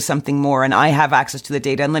 I know something more and I have access to the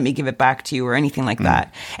data and let me give it back to you," or anything like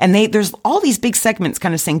that. And there's all these big segments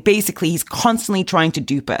kind of saying basically he's constantly trying to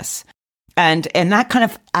dupe us. And that kind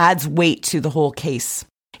of adds weight to the whole case.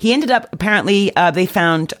 He ended up, apparently, they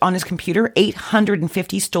found on his computer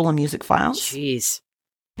 850 stolen music files. Jeez.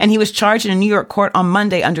 And he was charged in a New York court on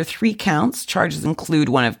Monday under 3 counts. Charges include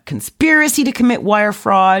one of conspiracy to commit wire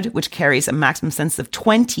fraud, which carries a maximum sentence of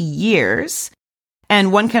 20 years,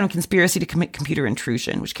 and 1 count of conspiracy to commit computer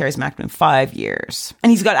intrusion, which carries a maximum of 5 years. And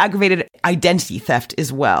he's got aggravated identity theft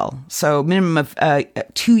as well. So minimum of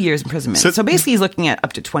 2 years imprisonment. So basically he's looking at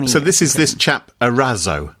up to 20 years. So this is this chap,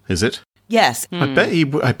 Erazo, is it? Yes. I bet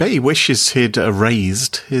he wishes he'd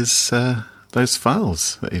erased his... those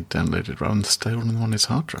files that he'd downloaded rather than stolen them on his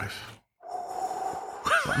hard drive.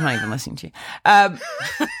 Well, I'm not even listening to you.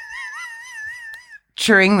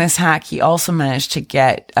 During this hack, he also managed to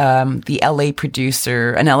get the LA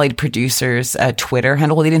producer's Twitter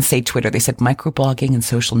handle. Well, they didn't say Twitter; they said microblogging and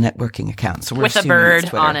social networking account. So we're with a assuming it's bird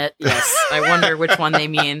Twitter. on it. Yes, I wonder which one they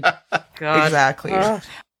mean. God. Exactly.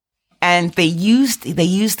 And they used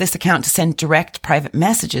this account to send direct private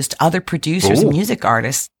messages to other producers and music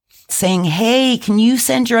artists, saying, "Hey, can you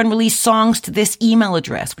send your unreleased songs to this email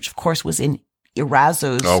address?" Which, of course, was in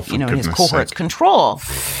Erazo's, his cohort's control.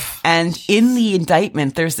 And in the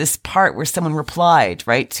indictment, there's this part where someone replied,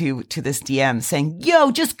 right, to this DM saying,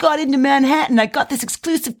 "Yo, just got into Manhattan. I got this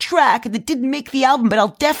exclusive track and it didn't make the album, but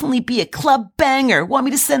I'll definitely be a club banger. Want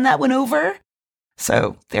me to send that one over?"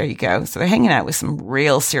 So there you go. So they're hanging out with some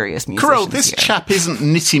real serious musicians. Carol, this chap isn't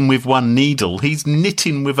knitting with one needle. He's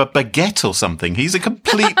knitting with a baguette or something. He's a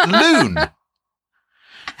complete loon.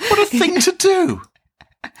 What a thing to do.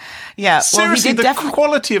 Yeah. Seriously, the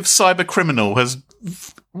quality of cyber criminal has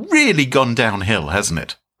really gone downhill, hasn't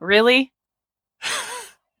it? Really?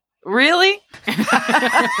 Really?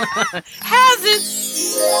 Has it?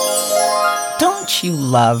 Don't you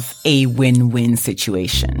love a win-win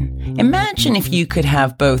situation? Imagine if you could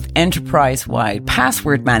have both enterprise-wide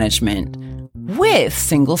password management with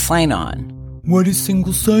single sign-on. What is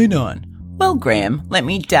single sign-on? Well, Graham, let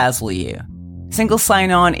me dazzle you. Single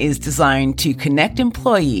sign-on is designed to connect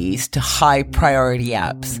employees to high-priority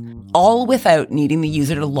apps, all without needing the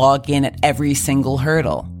user to log in at every single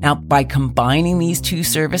hurdle. Now, by combining these two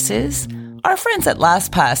services, our friends at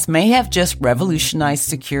LastPass may have just revolutionized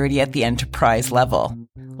security at the enterprise level.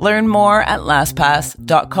 Learn more at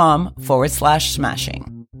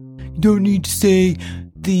lastpass.com/smashing. You don't need to say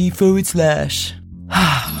the /.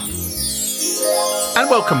 And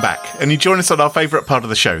welcome back. And you join us on our favourite part of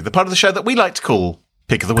the show, the part of the show that we like to call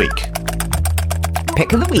Pick of the Week.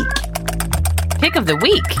 Pick of the week. Pick of the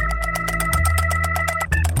week.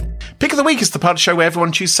 Pick of the Week is the part of the show where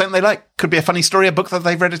everyone chooses something they like. Could be a funny story, a book that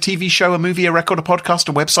they've read, a TV show, a movie, a record, a podcast,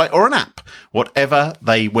 a website, or an app. Whatever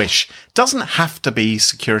they wish. Doesn't have to be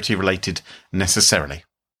security related necessarily.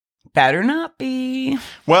 Better not be.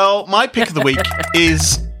 Well, my Pick of the Week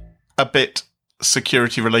is a bit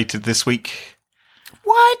security related this week.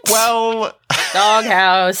 What? Well,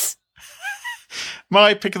 Doghouse.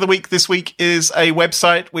 my Pick of the Week this week is a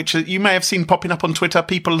website which you may have seen popping up on Twitter.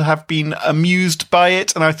 People have been amused by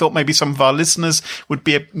it, and I thought maybe some of our listeners would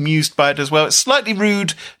be amused by it as well. It's a slightly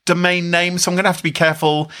rude domain name, so I'm going to have to be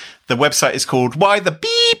careful. The website is called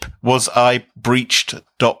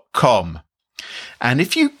whythebreached.com. And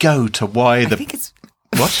if you go to I think it's...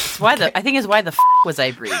 What? I think it's why the was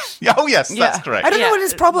I breached. Oh, yes, that's correct. I don't know what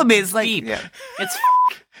his problem is. Like, Beep. It's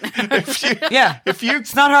If you, if you,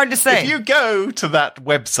 it's not hard to say. If you go to that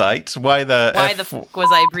website, why the was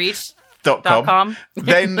I breached.com,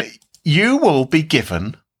 then you will be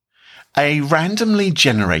given a randomly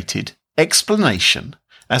generated explanation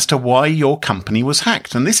as to why your company was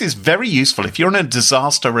hacked. And this is very useful if you're in a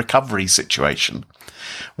disaster recovery situation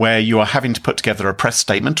where you are having to put together a press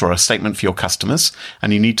statement or a statement for your customers,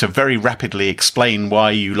 and you need to very rapidly explain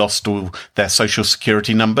why you lost all their social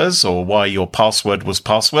security numbers, or why your password was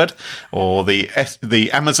password, or the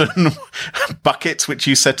Amazon bucket which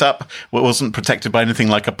you set up wasn't protected by anything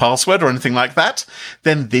like a password or anything like that.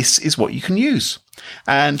 Then this is what you can use.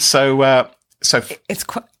 And so it's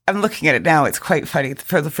quite, I'm looking at it now. It's quite funny.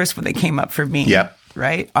 For the first one that came up for me,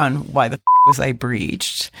 right, on why the was I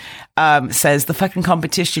breached, says the fucking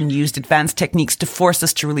competition used advanced techniques to force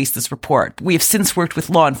us to release this report. We have since worked with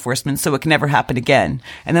law enforcement, so it can never happen again.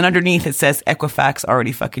 And then underneath it says Equifax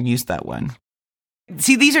already fucking used that one.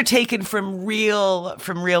 See, these are taken from real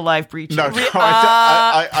live breaches. No,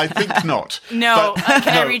 I think not. No, can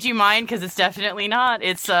I read you mine? Because it's definitely not.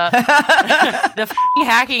 It's the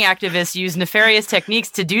hacking activists use nefarious techniques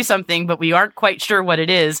to do something, but we aren't quite sure what it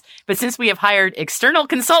is. But since we have hired external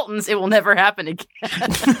consultants, it will never happen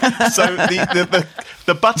again. So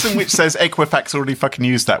the button which says Equifax already fucking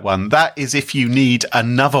used that one, that is if you need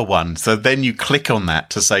another one. So then you click on that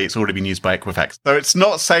to say it's already been used by Equifax. So it's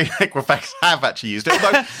not saying Equifax have actually used it.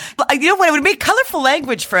 Although, you know what? It would make colorful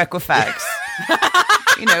language for Equifax.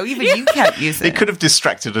 Even you can't use it. It could have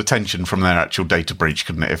distracted attention from their actual data breach,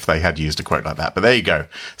 couldn't it, if they had used a quote like that? But there you go.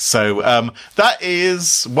 So that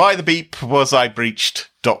is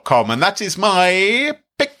whythebreached.com, and that is my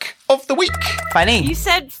pick of the week. Funny. You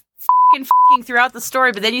said fucking throughout the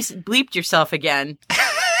story, but then you bleeped yourself again.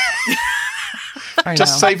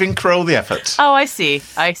 Just saving Kroll the effort. Oh, I see.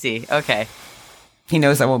 Okay. He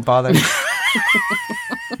knows I won't bother.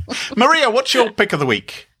 Maria, what's your pick of the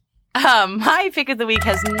week? My pick of the week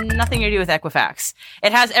has nothing to do with Equifax.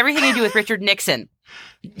 It has everything to do with Richard Nixon.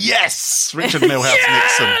 Yes! Richard Milhouse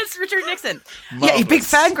Nixon. Yes! Richard Nixon. Marvelous. Yeah, you're a big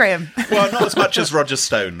fan, Graham. Well, not as much as Roger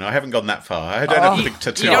Stone. I haven't gone that far. I don't have a big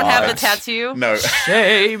tattoo. You don't have the tattoo? No.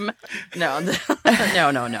 Shame. No, no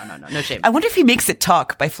shame. I wonder if he makes it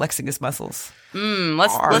talk by flexing his muscles.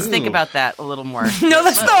 Let's think about that a little more. No,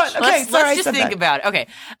 let's not. Okay, let's just think about it. Okay.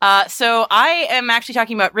 So I am actually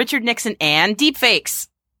talking about Richard Nixon and deepfakes.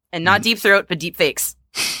 And not deep throat, but deep fakes.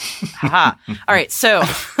 Haha. All right. So,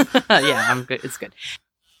 yeah, I'm good. It's good.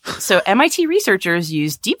 So MIT researchers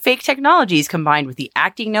used deepfake technologies combined with the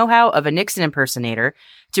acting know-how of a Nixon impersonator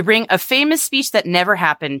to bring a famous speech that never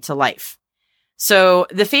happened to life. So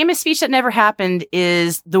the famous speech that never happened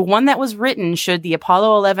is the one that was written should the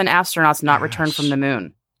Apollo 11 astronauts not return from the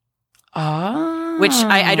moon. Oh. Which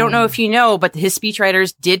I don't know if you know, but his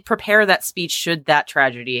speechwriters did prepare that speech should that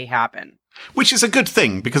tragedy happen. Which is a good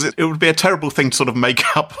thing, because it would be a terrible thing to sort of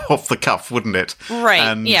make up off the cuff, wouldn't it? Right.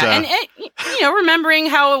 And, remembering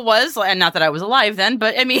how it was, and not that I was alive then,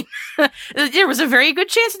 but I mean, there was a very good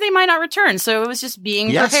chance that they might not return. So it was just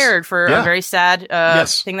being prepared for a very sad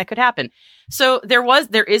thing that could happen. So there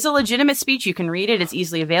is a legitimate speech. You can read it. It's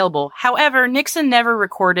easily available. However, Nixon never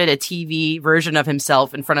recorded a TV version of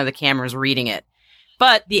himself in front of the cameras reading it.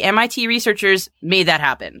 But the MIT researchers made that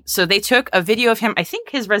happen. So they took a video of him, I think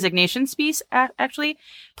his resignation speech, actually,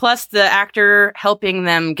 plus the actor helping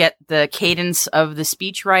them get the cadence of the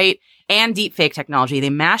speech right, and deepfake technology. They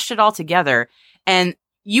mashed it all together. And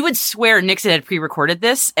you would swear Nixon had pre-recorded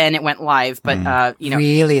this and it went live. But,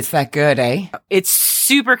 Really? It's that good, eh? It's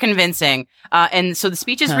super convincing. And so the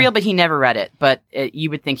speech is real, but he never read it. But you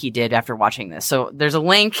would think he did after watching this. So there's a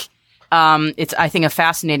link. It's, I think, a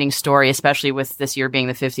fascinating story, especially with this year being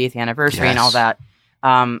the 50th anniversary and all that.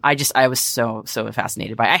 I was so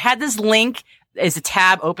fascinated by it. I had this link as a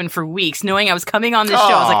tab open for weeks, knowing I was coming on this show.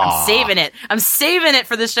 I was like, I'm saving it. I'm saving it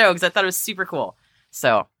for the show because I thought it was super cool.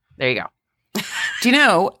 So there you go. Do you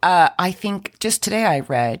know, I think just today I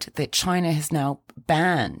read that China has now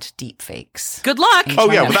banned deepfakes. Good luck.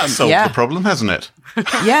 Oh, yeah, well, that's solved the problem, hasn't it?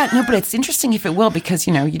 Yeah, no, but it's interesting if it will, because,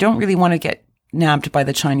 you don't really want to get nabbed by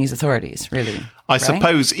the Chinese authorities, really. I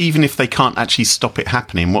suppose even if they can't actually stop it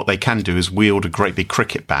happening, what they can do is wield a great big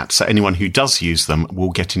cricket bat, so anyone who does use them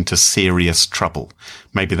will get into serious trouble.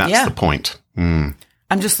 Maybe that's the point. I'm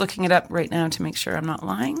just looking it up right now to make sure I'm not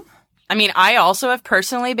lying. I mean, I also have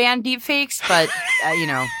personally banned deepfakes, but,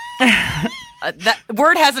 that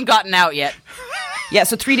word hasn't gotten out yet. Yeah,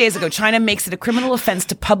 so 3 days ago, China makes it a criminal offense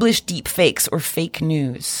to publish deepfakes or fake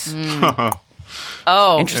news.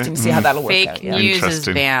 Oh, interesting to see how that'll work fake out. Yeah. news is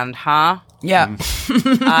banned, huh? Yeah.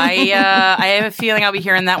 I have a feeling I'll be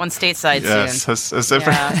hearing that one stateside soon. Has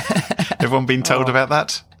everyone been told about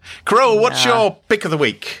that? Carole, what's your pick of the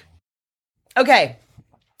week? Okay.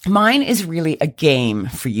 Mine is really a game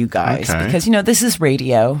for you guys because, this is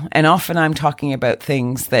radio and often I'm talking about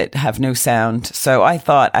things that have no sound. So I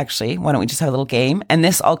thought, actually, why don't we just have a little game? And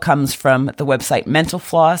this all comes from the website Mental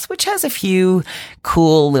Floss, which has a few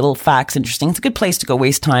cool little facts. Interesting. It's a good place to go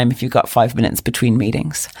waste time if you've got 5 minutes between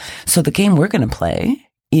meetings. So the game we're going to play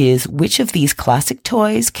is which of these classic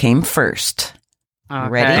toys came first? Okay.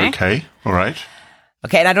 Ready? Okay. All right.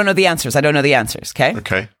 Okay. And I don't know the answers. Okay.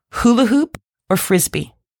 Okay. Hula hoop or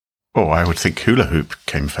frisbee? Oh, I would think hula hoop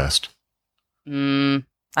came first.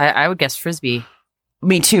 I would guess frisbee.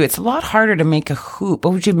 Me too. It's a lot harder to make a hoop.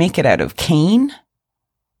 What would you make it out of? Cane?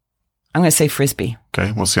 I'm going to say frisbee.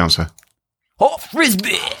 Okay, what's the answer? Oh,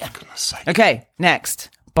 frisbee! For goodness sake. Okay, next.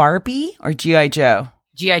 Barbie or G.I. Joe?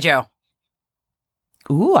 G.I. Joe.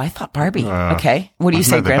 Ooh, I thought Barbie. Okay. What do you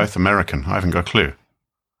say, They're Graham? both American. I haven't got a clue.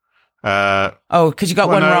 Because you got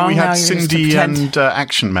one wrong. We now had you're just Cindy pretend. and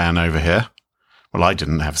Action Man over here. Well, I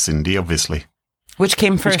didn't have Cindy, obviously. Which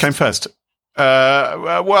came first? I'm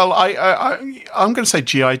going to say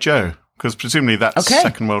G.I. Joe, because presumably that's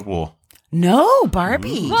Second World War. No,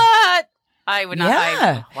 Barbie. What? I would not.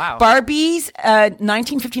 Yeah. Wow. Barbie's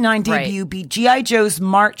 1959 debut beat G.I. Joe's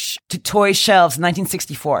March to Toy Shelves in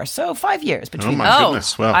 1964. So 5 years between them. Oh, my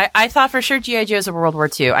goodness. Well, I thought for sure G.I. Joe's of World War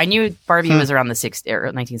II. I knew Barbie was around the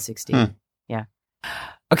 1960. Yeah.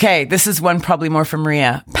 Okay, this is one probably more from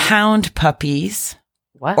Maria. Pound Puppies.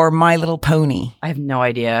 What? Or My Little Pony. I have no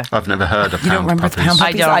idea. I've never heard of Pound Puppies. You don't remember the Pound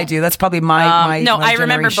Puppies? I don't. I do. That's probably my No, my I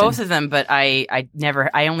remember generation. both of them, but I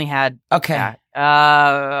only had My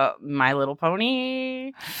Little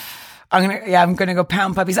Pony. I'm gonna go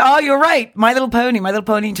Pound Puppies. Oh, you're right. My Little Pony. My Little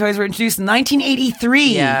Pony toys were introduced in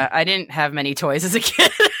 1983. Yeah, I didn't have many toys as a kid.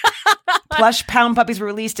 Plush Pound Puppies were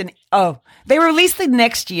released they were released the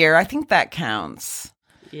next year. I think that counts.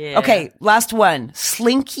 Yeah. Okay, last one.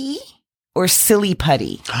 Slinky or Silly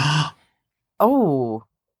Putty? Oh.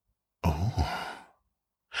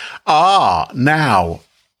 Now,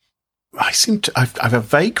 I have a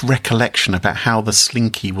vague recollection about how the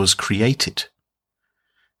Slinky was created.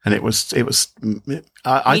 And it was,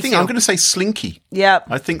 I think I'm going to say Slinky. Yep.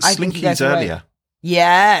 I think you Slinky's guys are earlier. right.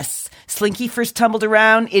 Yes. Slinky first tumbled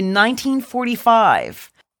around in 1945.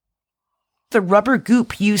 The rubber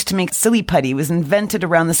goop used to make Silly Putty was invented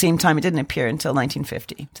around the same time. It didn't appear until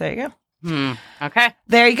 1950. So there you go. Okay.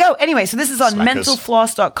 There you go. Anyway, so this is on Slackers.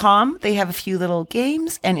 mentalfloss.com. They have a few little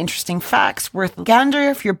games and interesting facts worth a gander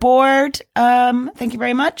if you're bored. Thank you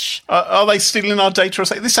very much. Are they stealing our data or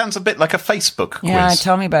something? This sounds a bit like a Facebook quiz. Yeah,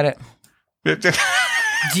 tell me about it.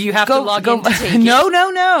 Do you have to log in to take it?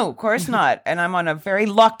 No, of course not. And I'm on a very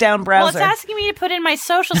locked down browser. Well, it's asking me to put in my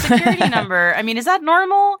social security number. I mean, is that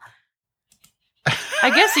normal? I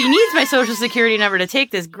guess he needs my social security number to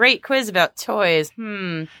take this great quiz about toys.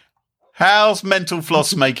 How's Mental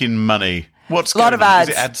Floss making money? What's A lot of ads.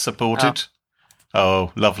 Is it ad supported?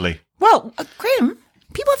 Oh, lovely. Well, Graham,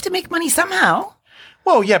 people have to make money somehow.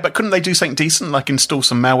 Well, yeah, but couldn't they do something decent, like install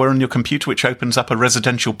some malware on your computer which opens up a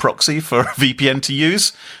residential proxy for a VPN to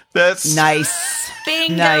use? That's Nice.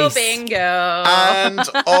 Bingo, Nice. bingo. And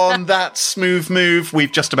on that smooth move,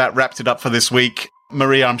 we've just about wrapped it up for this week.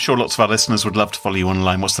 Maria, I'm sure lots of our listeners would love to follow you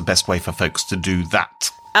online. What's the best way for folks to do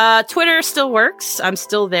that? Twitter still works. I'm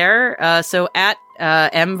still there. So at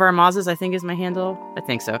M Varmazes, I think is my handle. I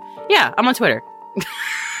think so. Yeah, I'm on Twitter.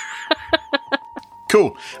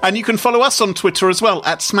 Cool. And you can follow us on Twitter as well,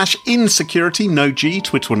 at SmashInSecurity, no G.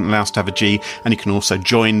 Twitter wouldn't allow us to have a G. And you can also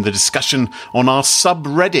join the discussion on our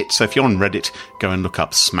subreddit. So if you're on Reddit, go and look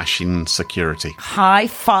up SmashInSecurity. High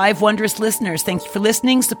five, wondrous listeners. Thank you for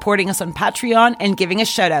listening, supporting us on Patreon, and giving us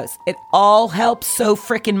shout-outs. It all helps so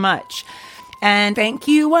frickin' much. And thank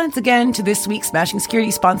you once again to this week's Smashing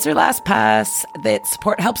Security sponsor, LastPass. That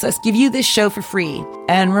support helps us give you this show for free.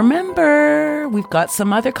 And remember, we've got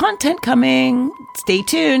some other content coming. Stay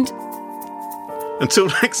tuned. Until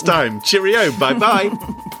next time, cheerio. Bye-bye.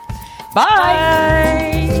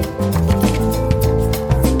 Bye.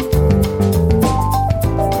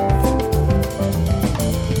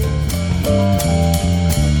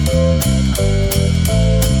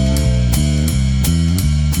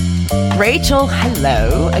 Rachel,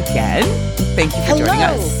 hello again. Thank you for joining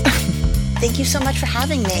us. Thank you so much for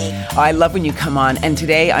having me. I love when you come on, and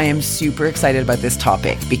today I am super excited about this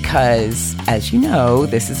topic because, as you know,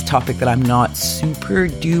 this is a topic that I'm not super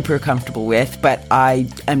duper comfortable with, but I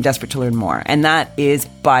am desperate to learn more, and that is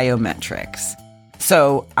biometrics.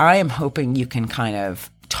 So I am hoping you can kind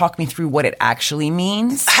of talk me through what it actually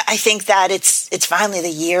means. I think that it's finally the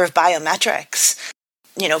year of biometrics.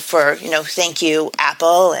 Thank you,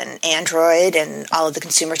 Apple and Android and all of the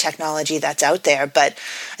consumer technology that's out there. But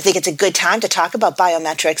I think it's a good time to talk about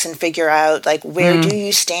biometrics and figure out, where do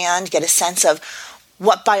you stand, get a sense of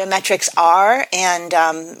what biometrics are, and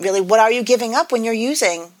really what are you giving up when you're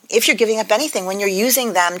using, if you're giving up anything, when you're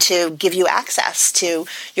using them to give you access to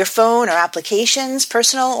your phone or applications,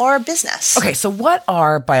 personal or business. Okay, so what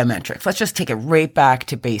are biometrics? Let's just take it right back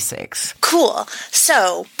to basics. Cool.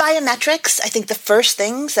 So biometrics, I think the first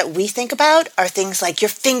things that we think about are things like your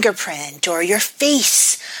fingerprint or your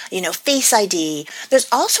face, Face ID. There's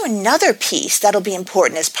also another piece that'll be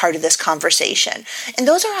important as part of this conversation, and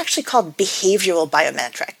those are actually called behavioral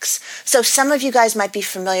biometrics. So some of you guys might be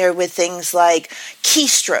familiar with things like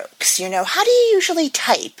keystrokes. How do you usually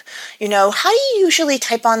type? How do you usually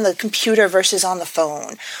type on the computer versus on the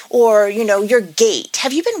phone? Or, your gait.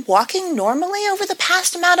 Have you been walking normally over the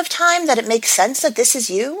past amount of time that it makes sense that this is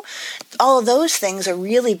you? All of those things are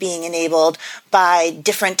really being enabled by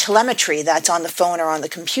different telemetry that's on the phone or on the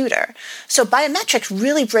computer. So biometrics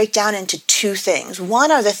really break down into two things.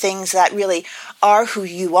 One are the things that really are who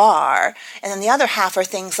you are, and then the other half are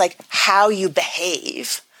things like how you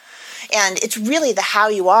behave. And it's really the how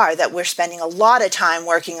you are that we're spending a lot of time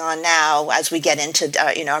working on now as we get into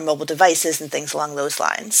our mobile devices and things along those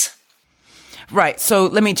lines. Right. So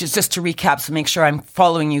let me just to recap, so make sure I'm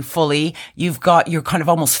following you fully. You've got your kind of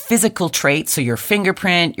almost physical traits. So your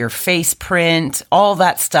fingerprint, your face print, all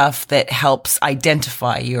that stuff that helps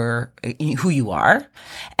identify who you are.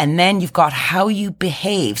 And then you've got how you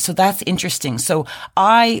behave. So that's interesting. So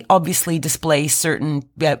I obviously display certain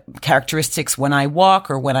characteristics when I walk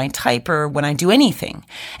or when I type or when I do anything.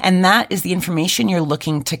 And that is the information you're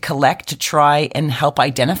looking to collect to try and help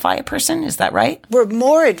identify a person. Is that right? We're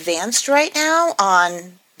more advanced right now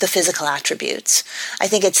on the physical attributes. I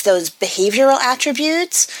think it's those behavioral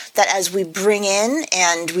attributes that as we bring in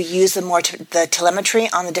and we use the the telemetry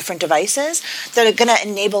on the different devices that are going to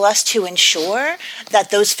enable us to ensure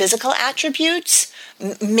that those physical attributes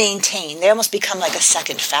maintain. They almost become like a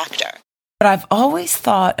second factor. But I've always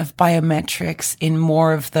thought of biometrics in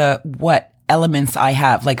more of the what elements I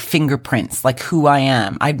have, like fingerprints, like who I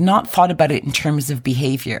am. I've not thought about it in terms of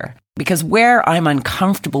behavior. Because where I'm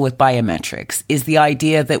uncomfortable with biometrics is the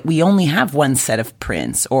idea that we only have one set of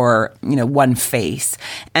prints or, one face.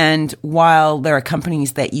 And while there are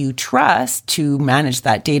companies that you trust to manage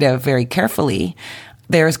that data very carefully,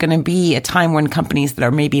 there's going to be a time when companies that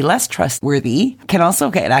are maybe less trustworthy can also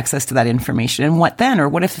get access to that information. And what then? Or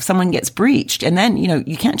what if someone gets breached? And then,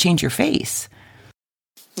 you can't change your face.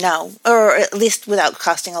 No, or at least without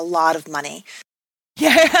costing a lot of money.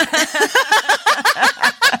 Yeah.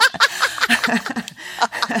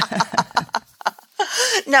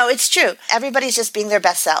 No, it's true. Everybody's just being their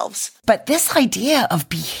best selves. But this idea of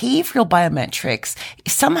behavioral biometrics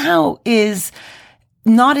somehow is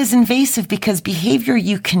not as invasive because behavior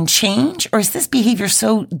you can change? Or is this behavior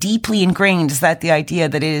so deeply ingrained? Is that the idea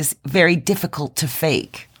that it is very difficult to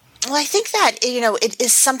fake? Well, I think that, it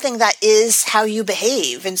is something that is how you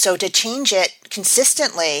behave. And so to change it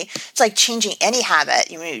consistently, it's like changing any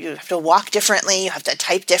habit. You have to walk differently. You have to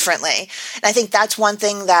type differently. And I think that's one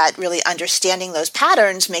thing that really understanding those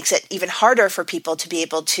patterns makes it even harder for people to be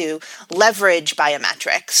able to leverage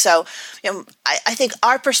biometrics. So, I think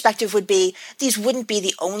our perspective would be these wouldn't be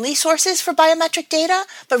the only sources for biometric data,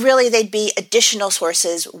 but really they'd be additional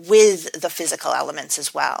sources with the physical elements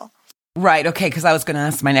as well. Right. Okay. Because I was going to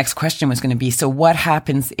ask, my next question was going to be, so what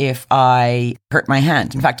happens if I hurt my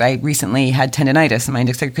hand? In fact, I recently had tendonitis and my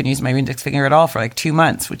index finger couldn't use my index finger at all for like 2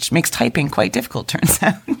 months, which makes typing quite difficult, turns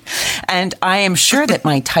out. And I am sure that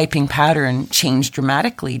my typing pattern changed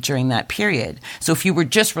dramatically during that period. So if you were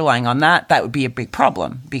just relying on that, that would be a big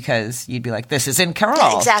problem because you'd be like, this isn't Carol.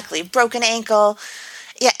 Yeah, exactly. Broken ankle.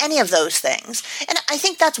 Yeah, any of those things. And I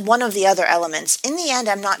think that's one of the other elements. In the end,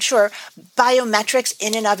 I'm not sure biometrics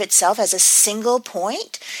in and of itself as a single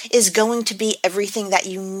point is going to be everything that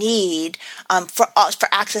you need for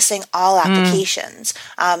accessing all applications.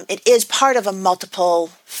 It is part of a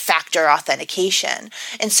multiple factor authentication.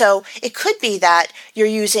 And so it could be that you're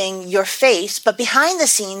using your face, but behind the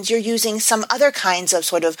scenes, you're using some other kinds of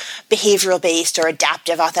sort of behavioral based or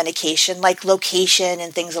adaptive authentication, like location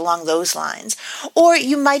and things along those lines. Or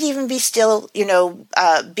you might even be still,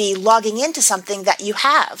 be logging into something that you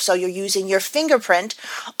have. So you're using your fingerprint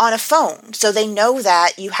on a phone. So they know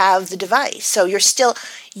that you have the device. So you're still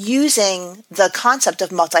using the concept of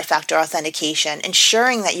multi-factor authentication,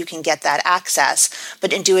 ensuring that you can get that access,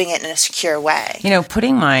 but in doing it in a secure way.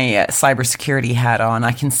 Putting my cybersecurity hat on,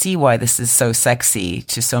 I can see why this is so sexy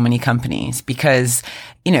to so many companies because,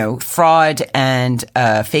 fraud and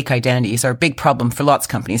fake identities are a big problem for lots of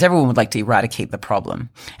companies. Everyone would like to eradicate the problem.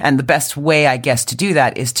 And the best way, I guess, to do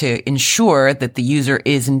that is to ensure that the user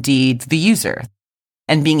is indeed the user.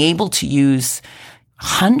 And being able to use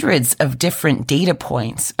hundreds of different data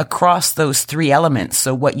points across those three elements.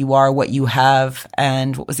 So what you are, what you have,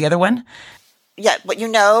 and what was the other one? Yeah, what you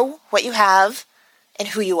know, what you have, and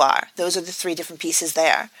who you are. Those are the three different pieces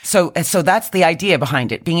there. So that's the idea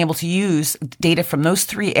behind it, being able to use data from those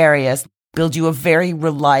three areas, build you a very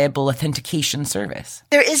reliable authentication service.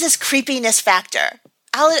 There is this creepiness factor.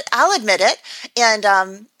 I'll admit it. And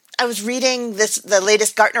I was reading the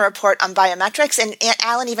latest Gartner report on biometrics, and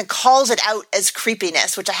Alan even calls it out as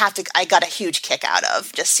creepiness, which I got a huge kick out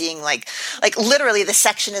of just seeing like literally the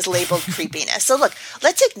section is labeled creepiness. So look,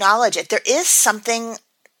 let's acknowledge it. There is something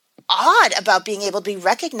odd about being able to be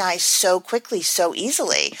recognized so quickly, so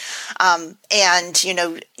easily, and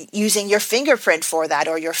using your fingerprint for that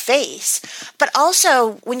or your face. But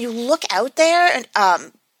also when you look out there,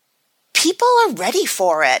 people are ready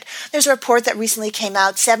for it. There's a report that recently came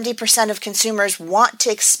out, 70% of consumers want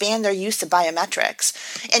to expand their use of biometrics.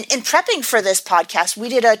 And in prepping for this podcast, we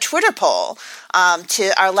did a Twitter poll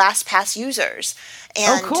to our LastPass users.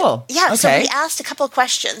 And, cool. Yeah, okay. So we asked a couple of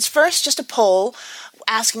questions. First, just a poll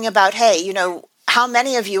asking about, hey, how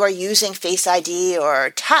many of you are using Face ID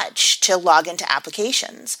or Touch to log into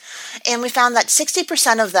applications? And we found that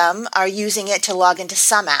 60% of them are using it to log into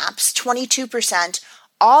some apps, 22%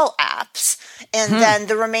 all apps, and then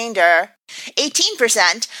the remainder,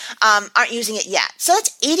 18%, aren't using it yet. So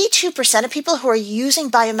that's 82% of people who are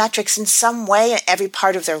using biometrics in some way in every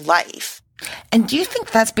part of their life. And do you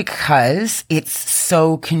think that's because it's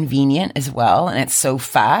so convenient as well and it's so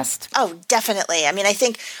fast? Oh, definitely. I mean, I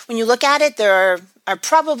think when you look at it, there are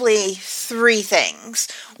probably three things.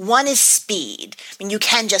 One is speed. I mean, you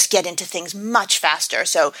can just get into things much faster.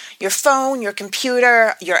 So your phone, your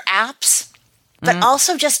computer, your apps. But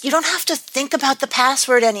also just, you don't have to think about the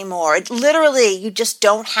password anymore. Literally, you just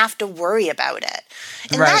don't have to worry about it.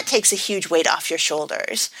 And that takes a huge weight off your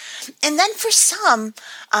shoulders. And then for some,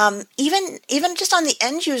 even just on the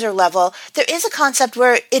end user level, there is a concept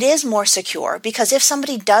where it is more secure. Because if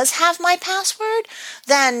somebody does have my password,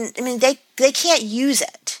 then, they can't use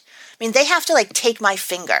it. They have to take my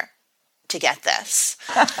finger to get this.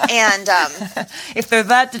 And if they're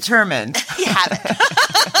that determined. You have it.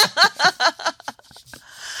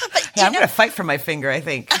 But, I'm going to fight for my finger, I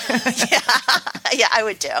think. Yeah, I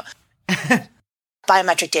would too.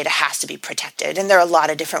 Biometric data has to be protected, and there are a lot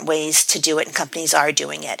of different ways to do it, and companies are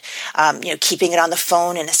doing it. Keeping it on the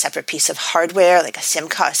phone in a separate piece of hardware, like a SIM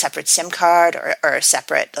card, a separate SIM card, or a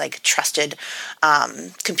separate trusted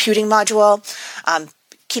computing module.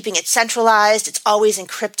 keeping it centralized. It's always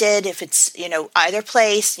encrypted if it's, either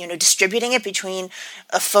place, distributing it between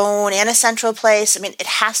a phone and a central place. I mean, it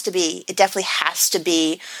definitely has to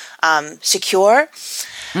be secure.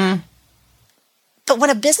 But when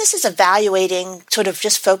a business is evaluating sort of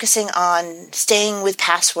just focusing on staying with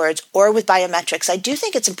passwords or with biometrics, I do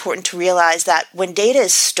think it's important to realize that when data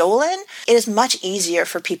is stolen, it is much easier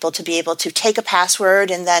for people to be able to take a password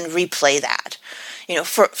and then replay that.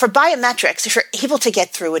 For biometrics, if you're able to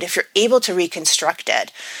get through it, if you're able to reconstruct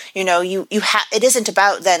it, it isn't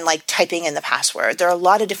about then like typing in the password. There are a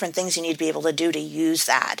lot of different things you need to be able to do to use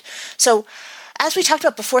that. So as we talked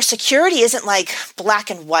about before, security isn't like black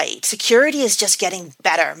and white. Security is just getting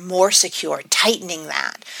better, more secure, tightening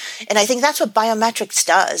that. And I think that's what biometrics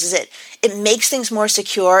does, is it makes things more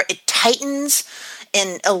secure. It tightens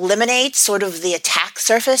and eliminates sort of the attack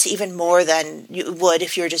surface even more than you would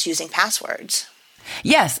if you're just using passwords.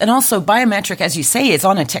 Yes, and also biometric, as you say, is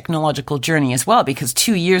on a technological journey as well, because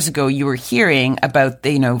 2 years ago you were hearing about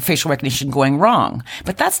the, facial recognition going wrong.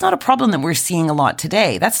 But that's not a problem that we're seeing a lot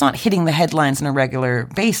today. That's not hitting the headlines on a regular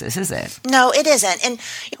basis, is it? No, it isn't. And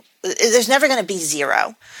there's never going to be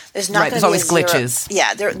zero. There's not going to be always glitches.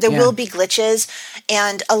 Yeah, there will be glitches,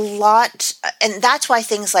 and and that's why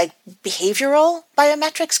things like behavioral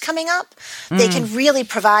biometrics coming up, they can really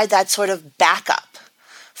provide that sort of backup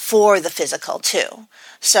for the physical too.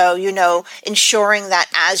 So, ensuring that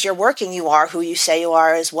as you're working, you are who you say you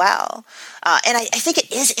are as well. And I think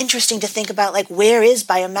it is interesting to think about, like, where is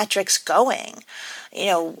biometrics going?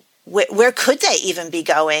 Where could they even be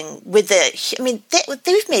going with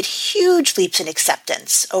they've made huge leaps in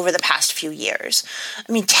acceptance over the past few years.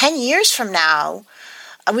 10 years from now,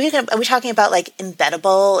 are we talking about like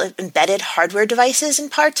embedded hardware devices in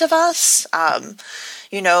parts of us?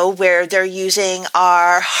 Where they're using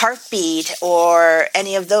our heartbeat or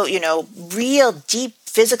any of those, real deep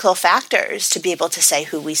physical factors to be able to say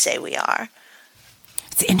who we say we are.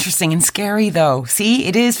 It's interesting and scary, though. See,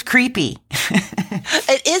 it is creepy.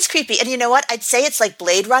 It is creepy. And you know what? I'd say it's like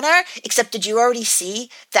Blade Runner, except did you already see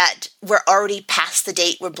that we're already past the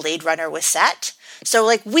date where Blade Runner was set? So,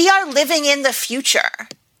 like, we are living in the future.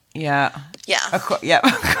 Yeah. Yeah. Of course, yeah.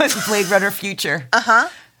 Blade Runner future. Uh-huh.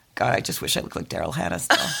 God, I just wish I looked like Daryl Hannah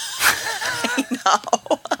still. I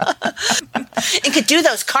know. It could do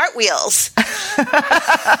those cartwheels.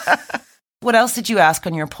 What else did you ask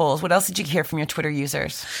on your polls? What else did you hear from your Twitter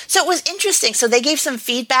users? So it was interesting. So they gave some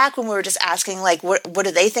feedback when we were just asking, like, what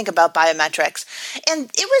do they think about biometrics?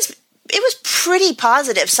 And it was pretty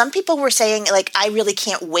positive. Some people were saying, like, I really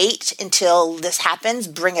can't wait until this happens.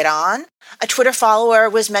 Bring it on. A Twitter follower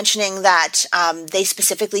was mentioning that they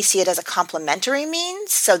specifically see it as a complementary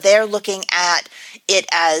means. So they're looking at it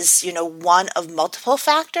as, one of multiple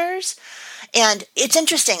factors. And it's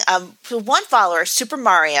interesting. One follower, Super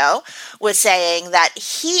Mario, was saying that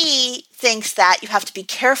he thinks that you have to be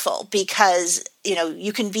careful because,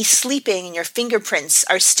 you can be sleeping and your fingerprints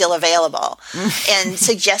are still available and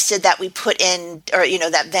suggested that we put in, or,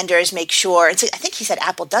 that vendors make sure, and so I think he said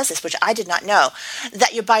Apple does this, which I did not know,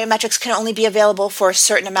 that your biometrics can only be available for a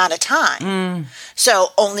certain amount of time. So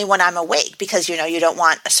only when I'm awake, because, you don't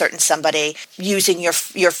want a certain somebody using your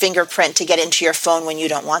fingerprint to get into your phone when you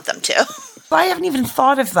don't want them to. I haven't even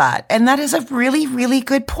thought of that. And that is a really, really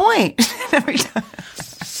good point.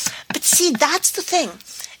 But see, that's the thing.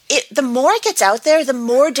 The more it gets out there, the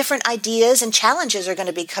more different ideas and challenges are going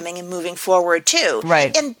to be coming and moving forward too.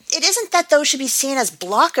 Right. And it isn't that those should be seen as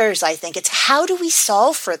blockers, I think. It's how do we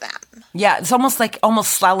solve for them? Yeah, it's almost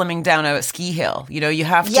slaloming down a ski hill. You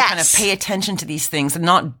have to kind of pay attention to these things and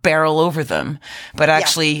not barrel over them, but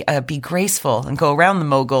actually be graceful and go around the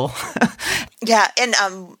mogul. Yeah, and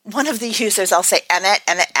one of the users, I'll say Emmett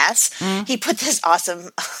S., he put this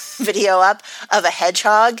awesome video up of a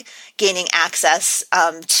hedgehog gaining access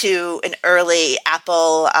to an early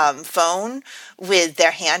Apple phone with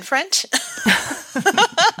their handprint.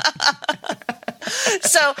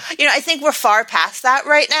 So, I think we're far past that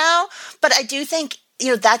right now, but I do think,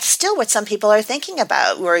 that's still what some people are thinking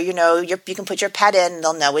about, where, you can put your pet in and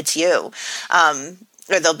they'll know it's you.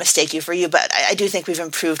 Or they'll mistake you for you, but I do think we've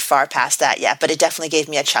improved far past that yet, but it definitely gave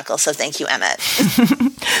me a chuckle, so thank you, Emmett.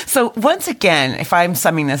 So once again, if I'm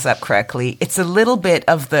summing this up correctly, it's a little bit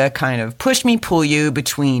of the kind of push me, pull you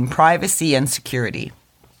between privacy and security.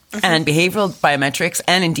 And behavioral biometrics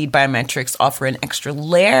and indeed biometrics offer an extra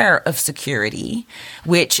layer of security,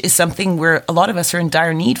 which is something where a lot of us are in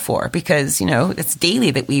dire need for because, it's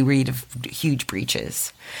daily that we read of huge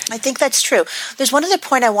breaches. I think that's true. There's one other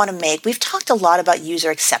point I want to make. We've talked a lot about user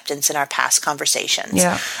acceptance in our past conversations.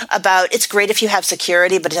 Yeah. About it's great if you have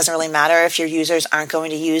security, but it doesn't really matter if your users aren't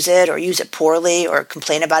going to use it or use it poorly or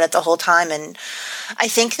complain about it the whole time. And I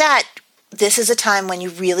think that this is a time when you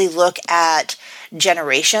really look at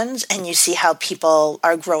generations and you see how people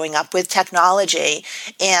are growing up with technology,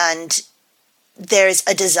 and there's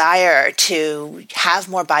a desire to have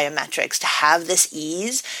more biometrics, to have this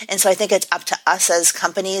ease. And so I think it's up to us as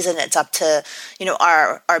companies, and it's up to,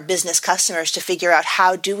 our business customers to figure out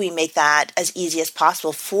how do we make that as easy as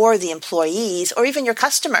possible for the employees or even your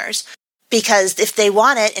customers. Because if they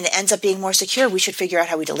want it and it ends up being more secure, we should figure out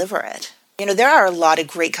how we deliver it. There are a lot of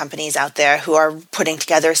great companies out there who are putting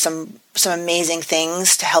together some amazing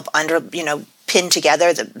things to help pin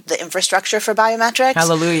together the infrastructure for biometrics.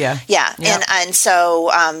 Hallelujah. Yeah. And so,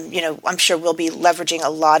 I'm sure we'll be leveraging a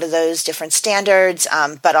lot of those different standards,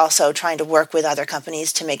 but also trying to work with other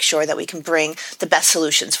companies to make sure that we can bring the best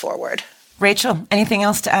solutions forward. Rachel, anything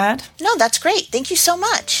else to add? No, that's great. Thank you so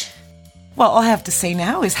much. Well, all I have to say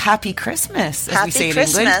now is Happy Christmas, as we say in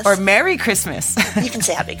England, or Merry Christmas. You can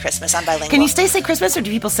say Happy Christmas. I'm bilingual. Can you say Christmas, or do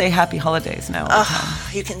people say Happy Holidays now?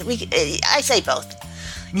 You can. I say both.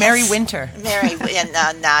 Merry Winter. Merry.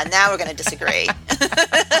 Now we're going to disagree.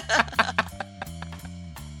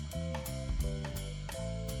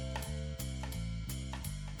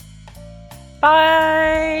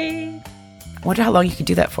 Bye. I wonder how long you could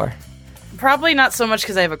do that for. Probably not so much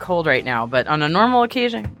because I have a cold right now, but on a normal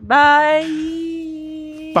occasion, bye.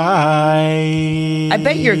 Bye. I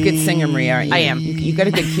bet you're a good singer, Maria, aren't you? I am. You got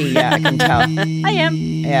a good key, yeah, I can tell. I am.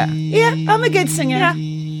 Yeah. Yeah, I'm a good singer. Yeah.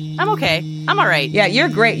 I'm okay. I'm all right. Yeah, you're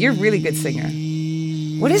great. You're a really good singer.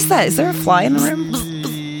 What is that? Is there a fly in the room?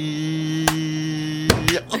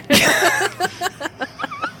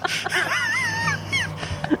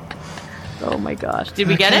 Oh my gosh. Did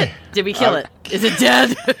we get it? Did we kill it? Is it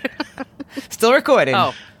dead? Still recording.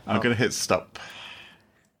 Oh. I'm going to hit stop.